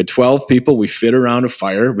 we had 12 people, we fit around a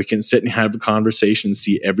fire, we can sit and have a conversation,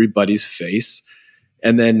 see everybody's face.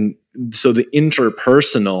 And then, so the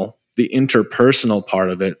interpersonal part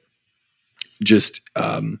of it, just,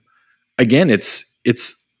 again,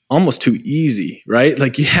 it's almost too easy, right?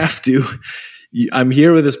 Like you have to, I'm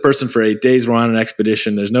here with this person for 8 days. We're on an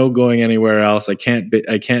expedition. There's no going anywhere else. I can't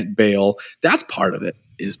bail. That's part of it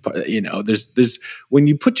is, there's, when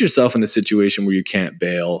you put yourself in a situation where you can't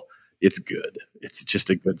bail, it's good. It's just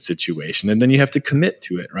a good situation. And then you have to commit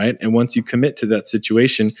to it, right? And once you commit to that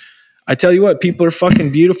situation, I tell you what, people are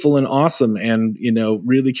fucking beautiful and awesome and,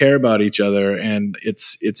 really care about each other. And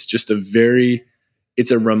it's just it's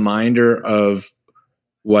a reminder of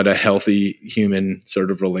what a healthy human sort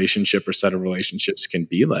of relationship or set of relationships can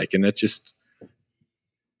be like. And it's just,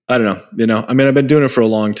 I don't know, I've been doing it for a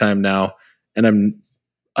long time now, and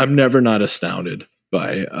I'm never not astounded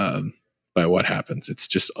by what happens. It's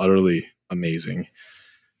just utterly amazing.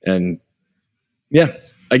 And yeah,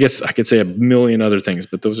 I guess I could say a million other things,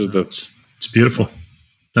 but those are it's beautiful.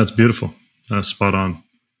 That's beautiful. Spot on.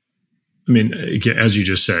 I mean, as you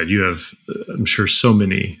just said, you have, I'm sure, so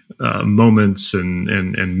many moments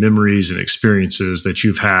and memories and experiences that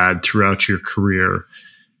you've had throughout your career.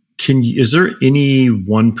 Is there any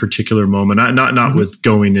one particular moment, not with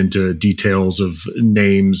going into details of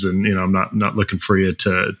names, and I'm not looking for you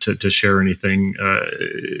to share anything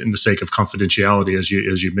in the sake of confidentiality, as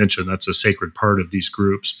you mentioned, that's a sacred part of these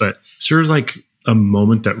groups. But is there like a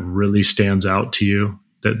moment that really stands out to you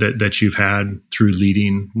that you've had through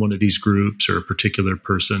leading one of these groups or a particular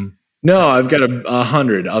person? No, I've got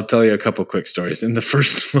 100. I'll tell you a couple quick stories. And the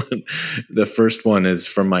first one is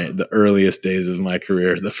from the earliest days of my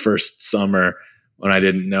career, the first summer when I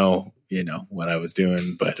didn't know, what I was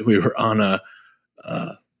doing, but we were on a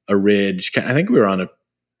ridge. I think we were on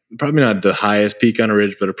probably not the highest peak on a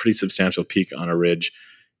ridge, but a pretty substantial peak on a ridge.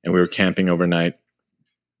 And we were camping overnight.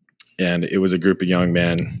 And it was a group of young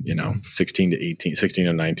men, 16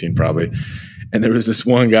 to 19 probably. And there was this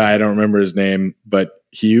one guy, I don't remember his name, but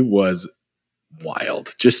he was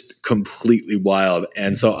wild, just completely wild.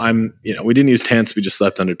 And so we didn't use tents. We just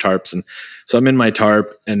slept under tarps. And so I'm in my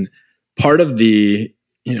tarp, and part of the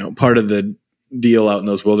deal out in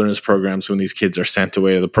those wilderness programs when these kids are sent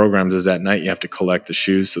away to the programs is at night you have to collect the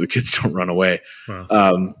shoes so the kids don't run away.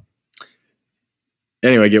 Wow.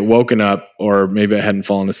 Anyway, I get woken up, or maybe I hadn't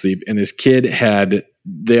fallen asleep, and this kid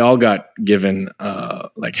they all got given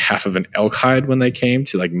like half of an elk hide when they came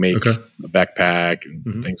to like make a backpack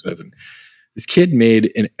and things with. And this kid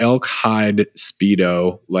made an elk hide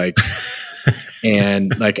Speedo, like,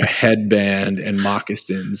 and like a headband and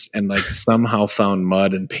moccasins, and like somehow found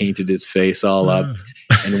mud and painted his face all up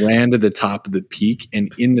and ran to the top of the peak.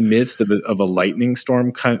 And in the midst of a lightning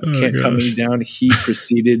storm coming down, he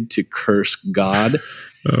proceeded to curse God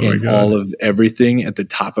and all of everything at the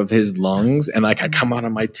top of his lungs. And like, I come out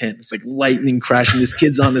of my tent, it's like lightning crashing. This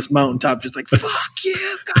kid's on this mountaintop, just like, fuck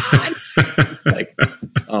you, God. Like,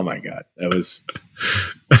 oh my God, that was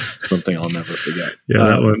something I'll never forget.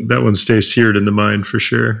 Yeah, that one stays seared in the mind for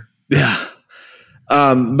sure. Yeah.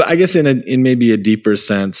 But I guess in maybe a deeper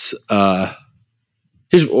sense,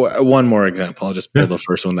 here's one more example. I'll just pull the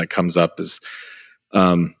first one that comes up is,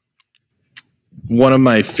 one of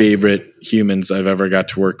my favorite humans I've ever got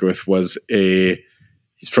to work with was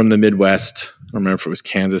he's from the Midwest. I don't remember if it was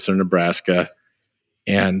Kansas or Nebraska.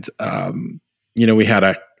 And,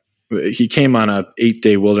 he came on a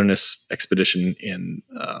 8-day wilderness expedition in,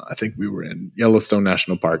 I think we were in Yellowstone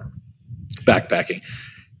National Park, backpacking.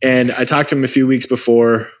 And I talked to him a few weeks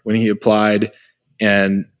before when he applied,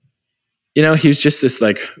 and, he was just this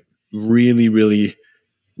like really, really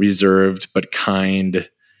reserved but kind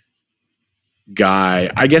guy.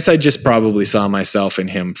 I guess I just probably saw myself in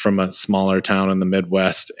him from a smaller town in the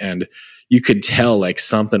Midwest, and you could tell like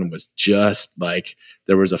something was just like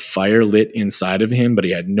there was a fire lit inside of him, but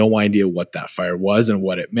he had no idea what that fire was and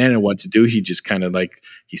what it meant and what to do. He just kind of like,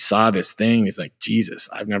 he saw this thing. He's like, Jesus,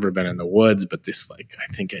 I've never been in the woods, but this, like, I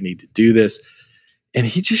think I need to do this. And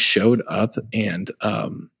he just showed up and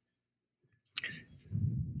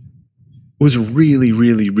was really,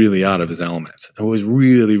 really, really out of his element. It was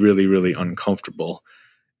really, really, really uncomfortable.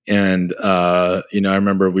 And, I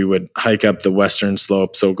remember we would hike up the western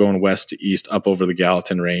slope. So going west to east up over the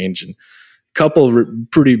Gallatin Range, and a couple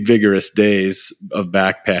pretty vigorous days of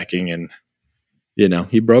backpacking. And,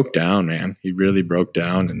 he broke down, man. He really broke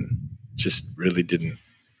down and just really didn't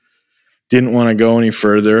want to go any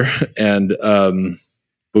further. And,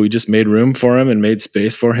 but we just made room for him and made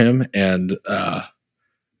space for him. And,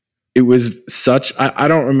 it was such, I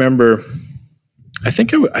don't remember. I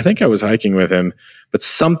think I was hiking with him, but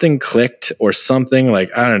something clicked or something, like,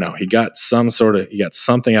 I don't know. He got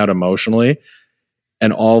something out emotionally.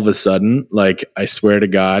 And all of a sudden, like, I swear to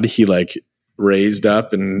God, he like raised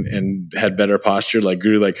up and had better posture, like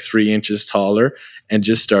grew like 3 inches taller, and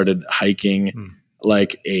just started hiking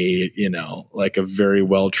like a very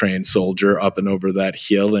well-trained soldier up and over that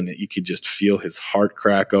hill. And you could just feel his heart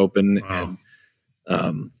crack open. Wow.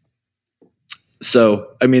 And,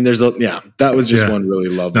 so, I mean, that was just one really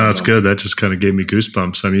lovely. No, that's good. That just kind of gave me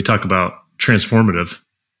goosebumps. I mean, you talk about transformative. I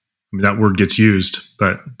mean, that word gets used,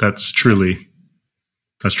 but that's transformative.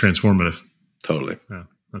 Totally. Yeah,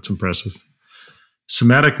 that's impressive.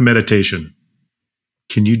 Somatic meditation.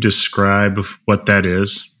 Can you describe what that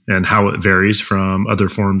is and how it varies from other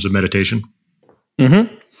forms of meditation?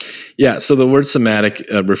 Mm-hmm. Yeah. So the word somatic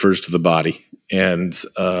refers to the body. And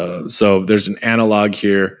so there's an analog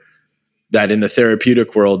here that in the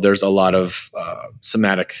therapeutic world, there's a lot of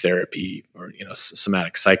somatic therapy or,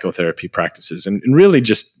 somatic psychotherapy practices. And really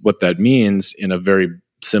just what that means in a very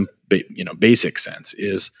simple, basic sense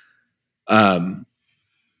is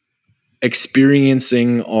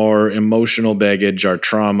experiencing our emotional baggage, our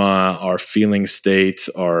trauma, our feeling state,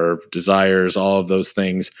 our desires, all of those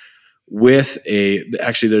things with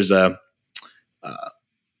there's a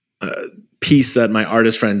piece that my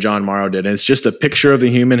artist friend John Morrow did, and it's just a picture of the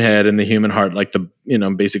human head and the human heart, like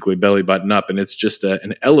basically belly button up, and it's just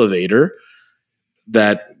an elevator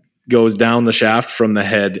that goes down the shaft from the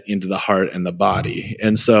head into the heart and the body.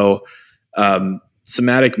 And so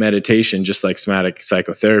somatic meditation, just like somatic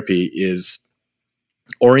psychotherapy, is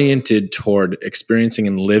oriented toward experiencing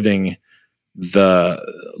and living the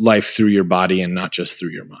life through your body and not just through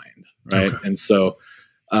your mind, right? Okay. And so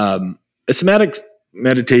a somatic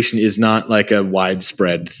meditation is not like a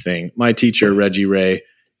widespread thing. My teacher, Reggie Ray,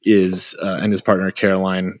 and his partner,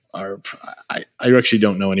 Caroline, I actually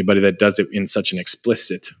don't know anybody that does it in such an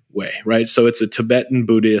explicit way, right? So it's a Tibetan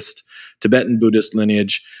Buddhist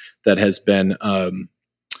lineage that has been,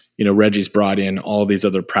 Reggie's brought in all these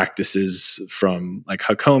other practices from like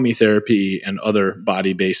Hakomi therapy and other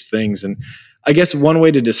body-based things. And I guess one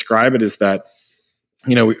way to describe it is that,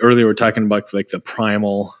 we earlier were talking about like the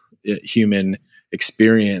primal human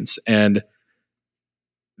experience, and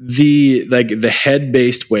the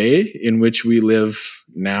head-based way in which we live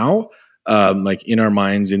now, like in our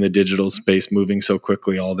minds in the digital space, moving so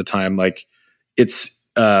quickly all the time, like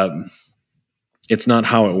it's not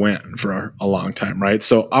how it went for a long time, right?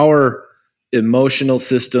 So our emotional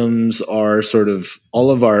systems are sort of, all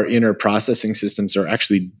of our inner processing systems are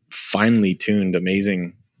actually finely tuned,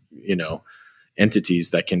 amazing, entities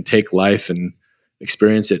that can take life and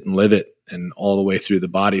experience it and live it and all the way through the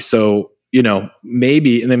body. So,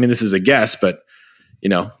 maybe, and I mean, this is a guess, but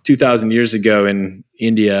 2000 years ago in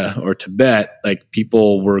India or Tibet, like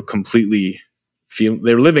people were completely they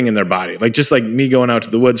were living in their body. Like, just like me going out to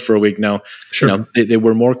the woods for a week now, Sure. they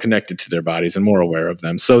were more connected to their bodies and more aware of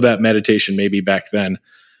them. So that meditation maybe back then,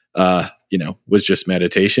 was just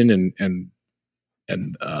meditation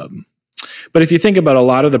but if you think about a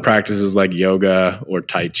lot of the practices like yoga or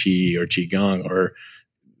Tai Chi or Qigong or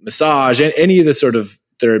massage and any of the sort of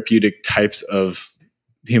therapeutic types of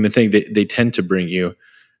human thing, they tend to bring you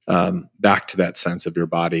back to that sense of your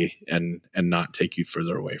body and not take you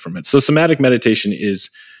further away from it. So somatic meditation is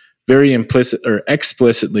very implicit or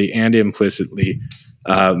explicitly and implicitly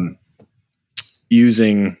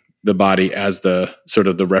using the body as the sort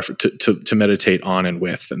of the reference to meditate on and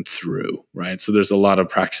with and through, right? So there's a lot of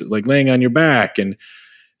practice like laying on your back and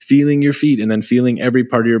feeling your feet and then feeling every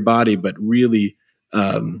part of your body, but really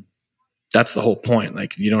that's the whole point.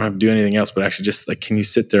 Like, you don't have to do anything else, but actually just like, can you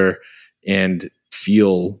sit there and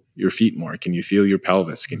feel your feet more? Can you feel your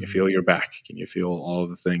pelvis? Can you feel your back? Can you feel all of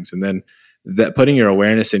the things? And then that putting your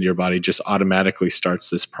awareness into your body just automatically starts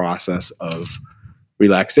this process of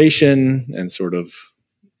relaxation and sort of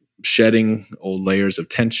shedding old layers of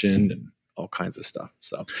tension and all kinds of stuff.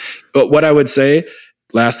 So, but what I would say,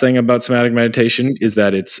 last thing about somatic meditation is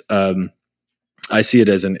that it's, I see it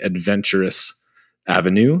as an adventurous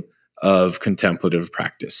avenue of contemplative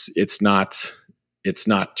practice. It's not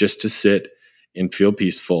just to sit and feel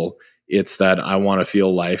peaceful. It's that I want to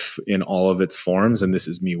feel life in all of its forms. And this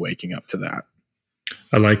is me waking up to that.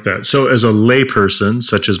 I like that. So as a layperson,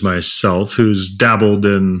 such as myself, who's dabbled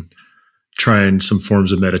in trying some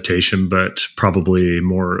forms of meditation, but probably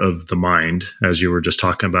more of the mind, as you were just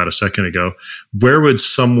talking about a second ago, where would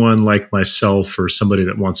someone like myself or somebody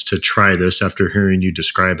that wants to try this after hearing you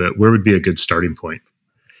describe it, where would be a good starting point?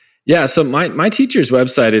 Yeah, so my teacher's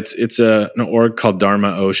website, it's an org called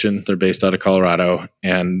Dharma Ocean. They're based out of Colorado,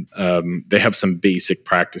 and they have some basic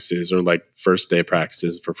practices or like first day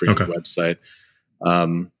practices for free on the website.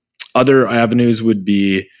 Other avenues would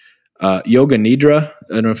be Yoga Nidra.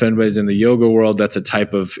 I don't know if anybody's in the yoga world. That's a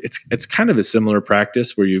type of, it's kind of a similar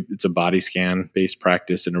practice where it's a body scan based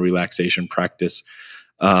practice and a relaxation practice.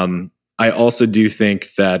 I also do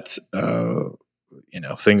think that,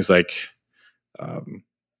 things like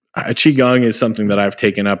Qigong is something that I've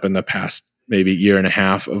taken up in the past maybe year and a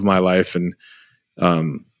half of my life. And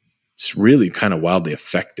it's really kind of wildly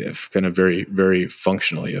effective, kind of very, very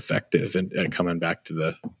functionally effective and coming back to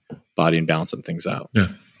the body and balancing things out. Yeah.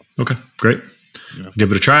 Okay, great. Yeah.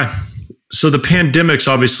 Give it a try. So the pandemic's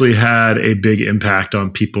obviously had a big impact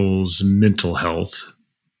on people's mental health.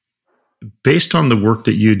 Based on the work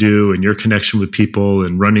that you do and your connection with people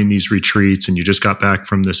and running these retreats, and you just got back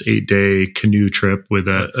from this 8-day canoe trip with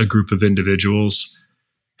a group of individuals,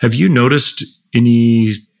 have you noticed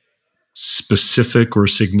any specific or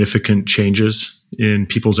significant changes in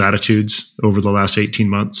people's attitudes over the last 18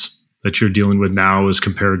 months that you're dealing with now as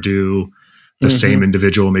compared to the same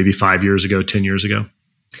individual maybe 5 years ago, 10 years ago?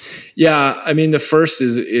 Yeah. I mean, the first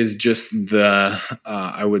is just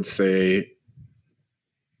I would say,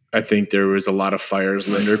 I think there was a lot of fires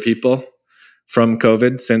lit under people from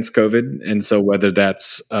COVID, since COVID. And so whether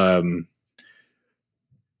that's my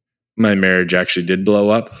marriage actually did blow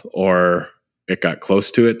up, or it got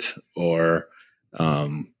close to it, or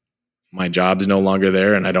my job's no longer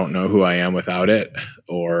there and I don't know who I am without it,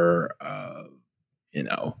 or,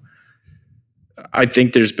 I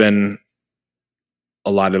think there's been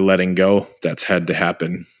a lot of letting go that's had to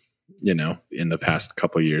happen, in the past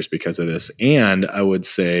couple of years because of this. And I would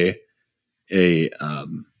say a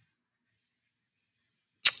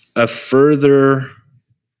further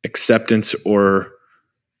acceptance or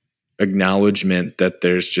acknowledgement that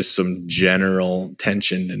there's just some general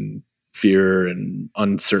tension and fear and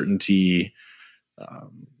uncertainty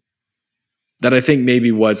that I think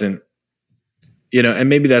maybe wasn't, and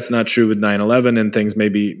maybe that's not true with 9/11 and things,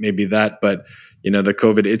 maybe that, but the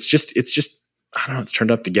COVID, it's just, I don't know, it's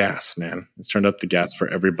turned up the gas, man. It's turned up the gas for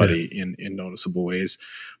everybody in noticeable ways.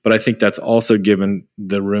 But I think that's also given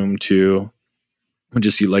the room to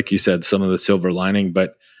just like you said, some of the silver lining.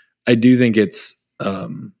 But I do think it's, I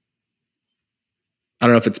don't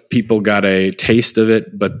know if it's people got a taste of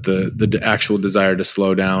it, but the actual desire to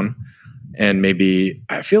slow down. And maybe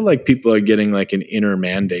I feel like people are getting like an inner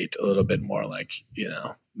mandate a little bit more, like,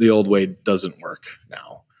 the old way doesn't work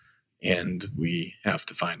now, and we have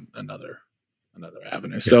to find another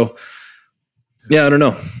avenue. Yeah. So yeah, I don't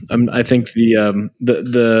know. I think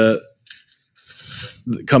the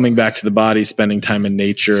coming back to the body, spending time in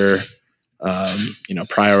nature,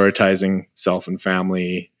 prioritizing self and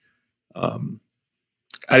family.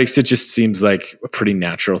 It just seems like a pretty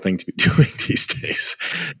natural thing to be doing these days.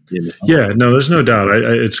 Yeah, no, there's no doubt.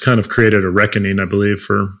 It's kind of created a reckoning, I believe,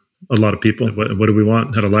 for a lot of people. What do we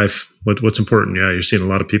want out of life? What's important? Yeah, you're seeing a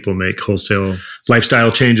lot of people make wholesale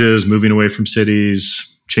lifestyle changes, moving away from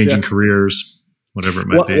cities, changing careers, whatever it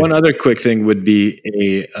might be. One other quick thing would be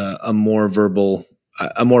a more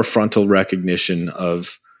frontal recognition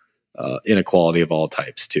of inequality of all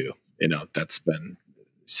types too. That's been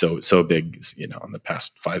so big, in the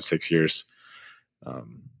past 5-6 years.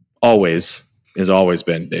 Has always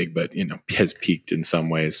been big, but has peaked in some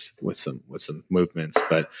ways with some movements.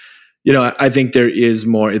 But I think there is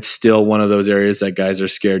more. It's still one of those areas that guys are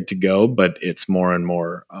scared to go, but it's more and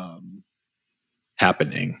more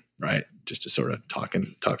happening, right? Just to sort of talk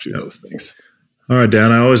through those things. All right,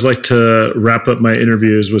 Dan, I always like to wrap up my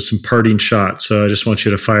interviews with some parting shots. So I just want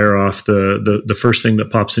you to fire off the first thing that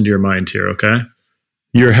pops into your mind here, okay?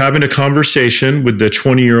 You're having a conversation with the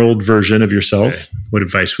 20-year-old version of yourself. Okay. What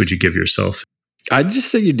advice would you give yourself? I'd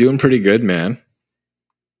just say you're doing pretty good, man.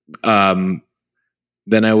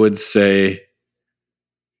 Then I would say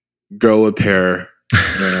grow a pair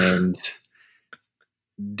and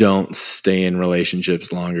don't stay in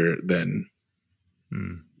relationships longer than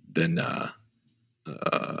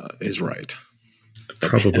is right.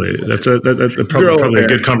 Probably that's probably a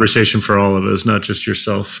good conversation for all of us, not just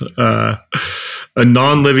yourself. A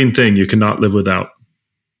non-living thing you cannot live without.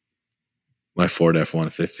 My Ford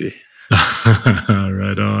F-150.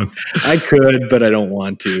 Right on. I could, but I don't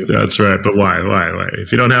want to. That's right. But why?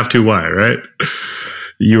 If you don't have to, why? Right?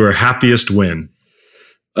 You are happiest when?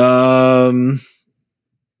 Probably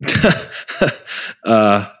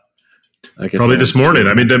this morning.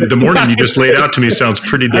 I mean, the morning you just laid out to me sounds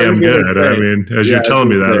pretty damn good. I mean, as you're telling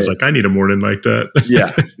me that, I was like, I need a morning like that.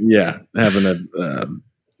 Yeah. Having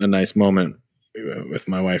a nice moment with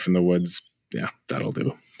my wife in the woods. Yeah, that'll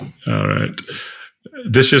do. All right.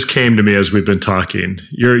 This just came to me as we've been talking.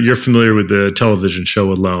 You're familiar with the television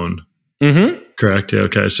show Alone. Mm-hmm. Correct. Yeah,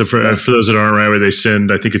 okay. So for those that aren't right, where they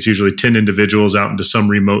send, I think it's usually 10 individuals out into some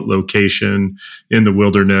remote location in the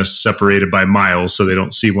wilderness, separated by miles, so they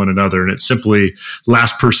don't see one another. And it's simply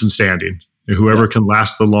last person standing. Whoever can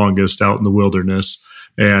last the longest out in the wilderness,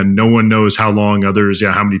 and no one knows how long others.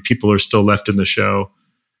 How many people are still left in the show?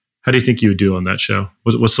 How do you think you would do on that show?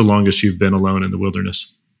 What's the longest you've been alone in the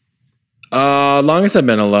wilderness? Longest I've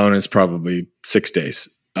been alone is probably 6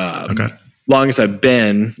 days. Okay. Longest I've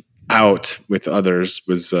been out with others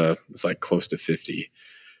was like close to 50.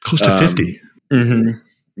 Close to 50? Mm-hmm.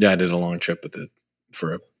 Yeah, I did a long trip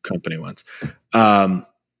for a company once. I'm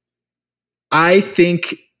a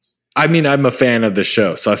fan of the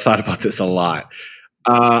show, so I've thought about this a lot.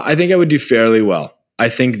 I think I would do fairly well. I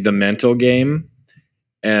think the mental game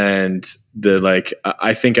and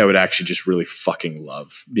I think I would actually just really fucking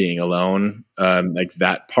love being alone. Like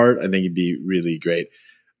that part, I think it'd be really great.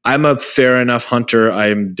 I'm a fair enough hunter.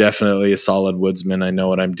 I'm definitely a solid woodsman. I know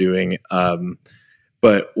what I'm doing.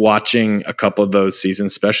 But watching a couple of those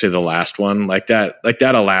seasons, especially the last one, like that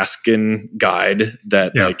Alaskan guide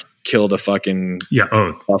that killed a fucking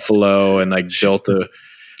buffalo and built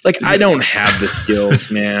I don't have the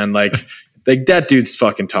skills, man. Like that dude's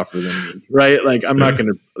fucking tougher than me, right? I'm not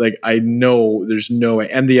gonna I know there's no way.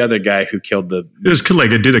 And the other guy who killed it was like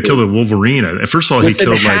a dude that killed a Wolverine. First of all, he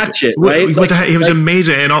killed hatchet, right? He was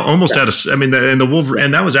amazing and almost out of. I mean, and the Wolverine,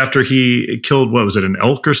 and that was after he killed an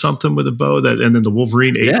elk or something with a bow. And then the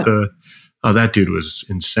Wolverine ate that dude was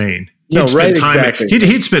insane. He'd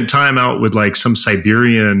spent time out with some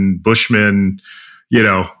Siberian Bushman.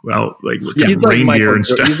 Out he's reindeer and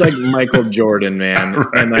stuff. He's like Michael Jordan, man.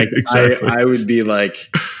 Right, and exactly. I would be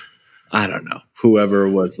I don't know, whoever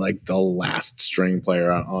was the last string player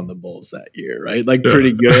on the Bulls that year, right?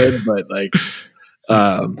 Pretty good,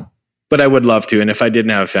 but I would love to. And if I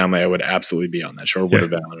didn't have a family, I would absolutely be on that show. Would have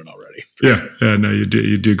been on it already. Yeah. No, you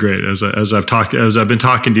do great. As I've been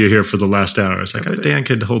talking to you here for the last hour, it's Dan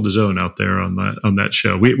could hold his own out there on that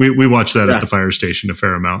show. We watched that at the fire station a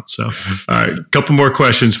fair amount. So, all right, a couple more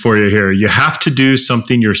questions for you here. You have to do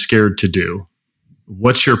something you're scared to do.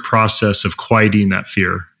 what's your process of quieting that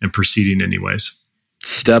fear and proceeding anyways?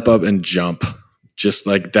 Step up and jump. Just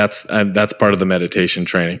like that's part of the meditation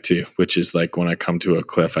training too, which is like when I come to a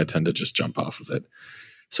cliff, I tend to just jump off of it.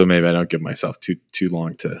 So maybe I don't give myself too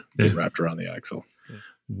long to get wrapped around the axle.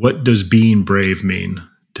 What does being brave mean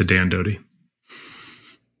to Dan Doty?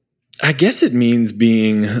 I guess it means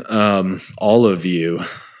being all of you,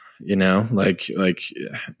 like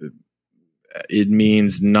it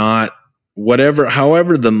means not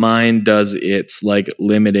however the mind does its like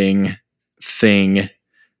limiting thing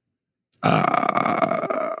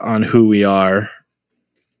on who we are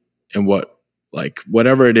and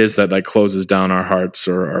whatever it is that like closes down our hearts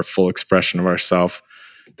or our full expression of ourself.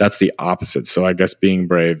 That's the opposite. So I guess being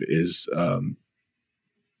brave is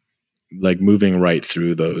like moving right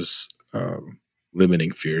through those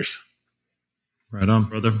limiting fears. Right on,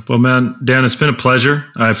 brother. Well, man, Dan, it's been a pleasure.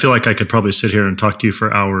 I feel like I could probably sit here and talk to you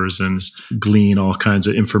for hours and glean all kinds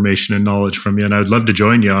of information and knowledge from you. And I would love to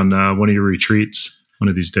join you on one of your retreats one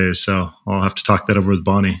of these days. So I'll have to talk that over with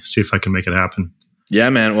Bonnie, see if I can make it happen. Yeah,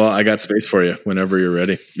 man. Well, I got space for you whenever you're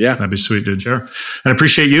ready. Yeah. That'd be sweet, dude. Sure. And I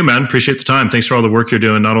appreciate you, man. Appreciate the time. Thanks for all the work you're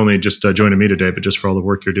doing, not only just joining me today, but just for all the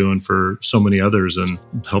work you're doing for so many others and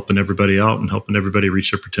helping everybody out and helping everybody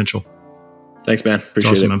reach their potential. Thanks, man.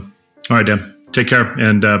 Appreciate awesome, it. Man. All right, Dan. Take care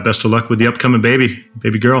and best of luck with the upcoming baby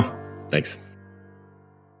girl. Thanks.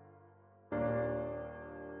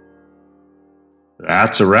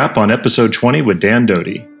 That's a wrap on episode 20 with Dan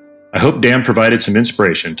Doty. I hope Dan provided some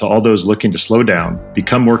inspiration to all those looking to slow down,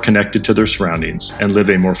 become more connected to their surroundings, and live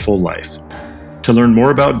a more full life. To learn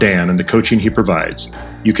more about Dan and the coaching he provides,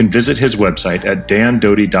 you can visit his website at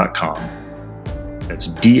dandoty.com. That's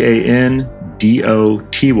DANDOTY.com.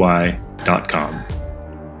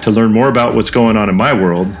 To learn more about what's going on in my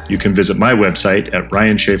world, you can visit my website at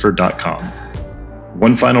ryanschaefer.com.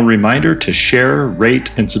 One final reminder to share,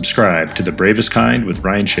 rate, and subscribe to The Bravest Kind with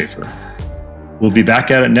Ryan Schaefer. We'll be back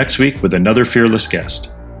at it next week with another fearless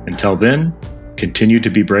guest. Until then, continue to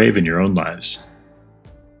be brave in your own lives.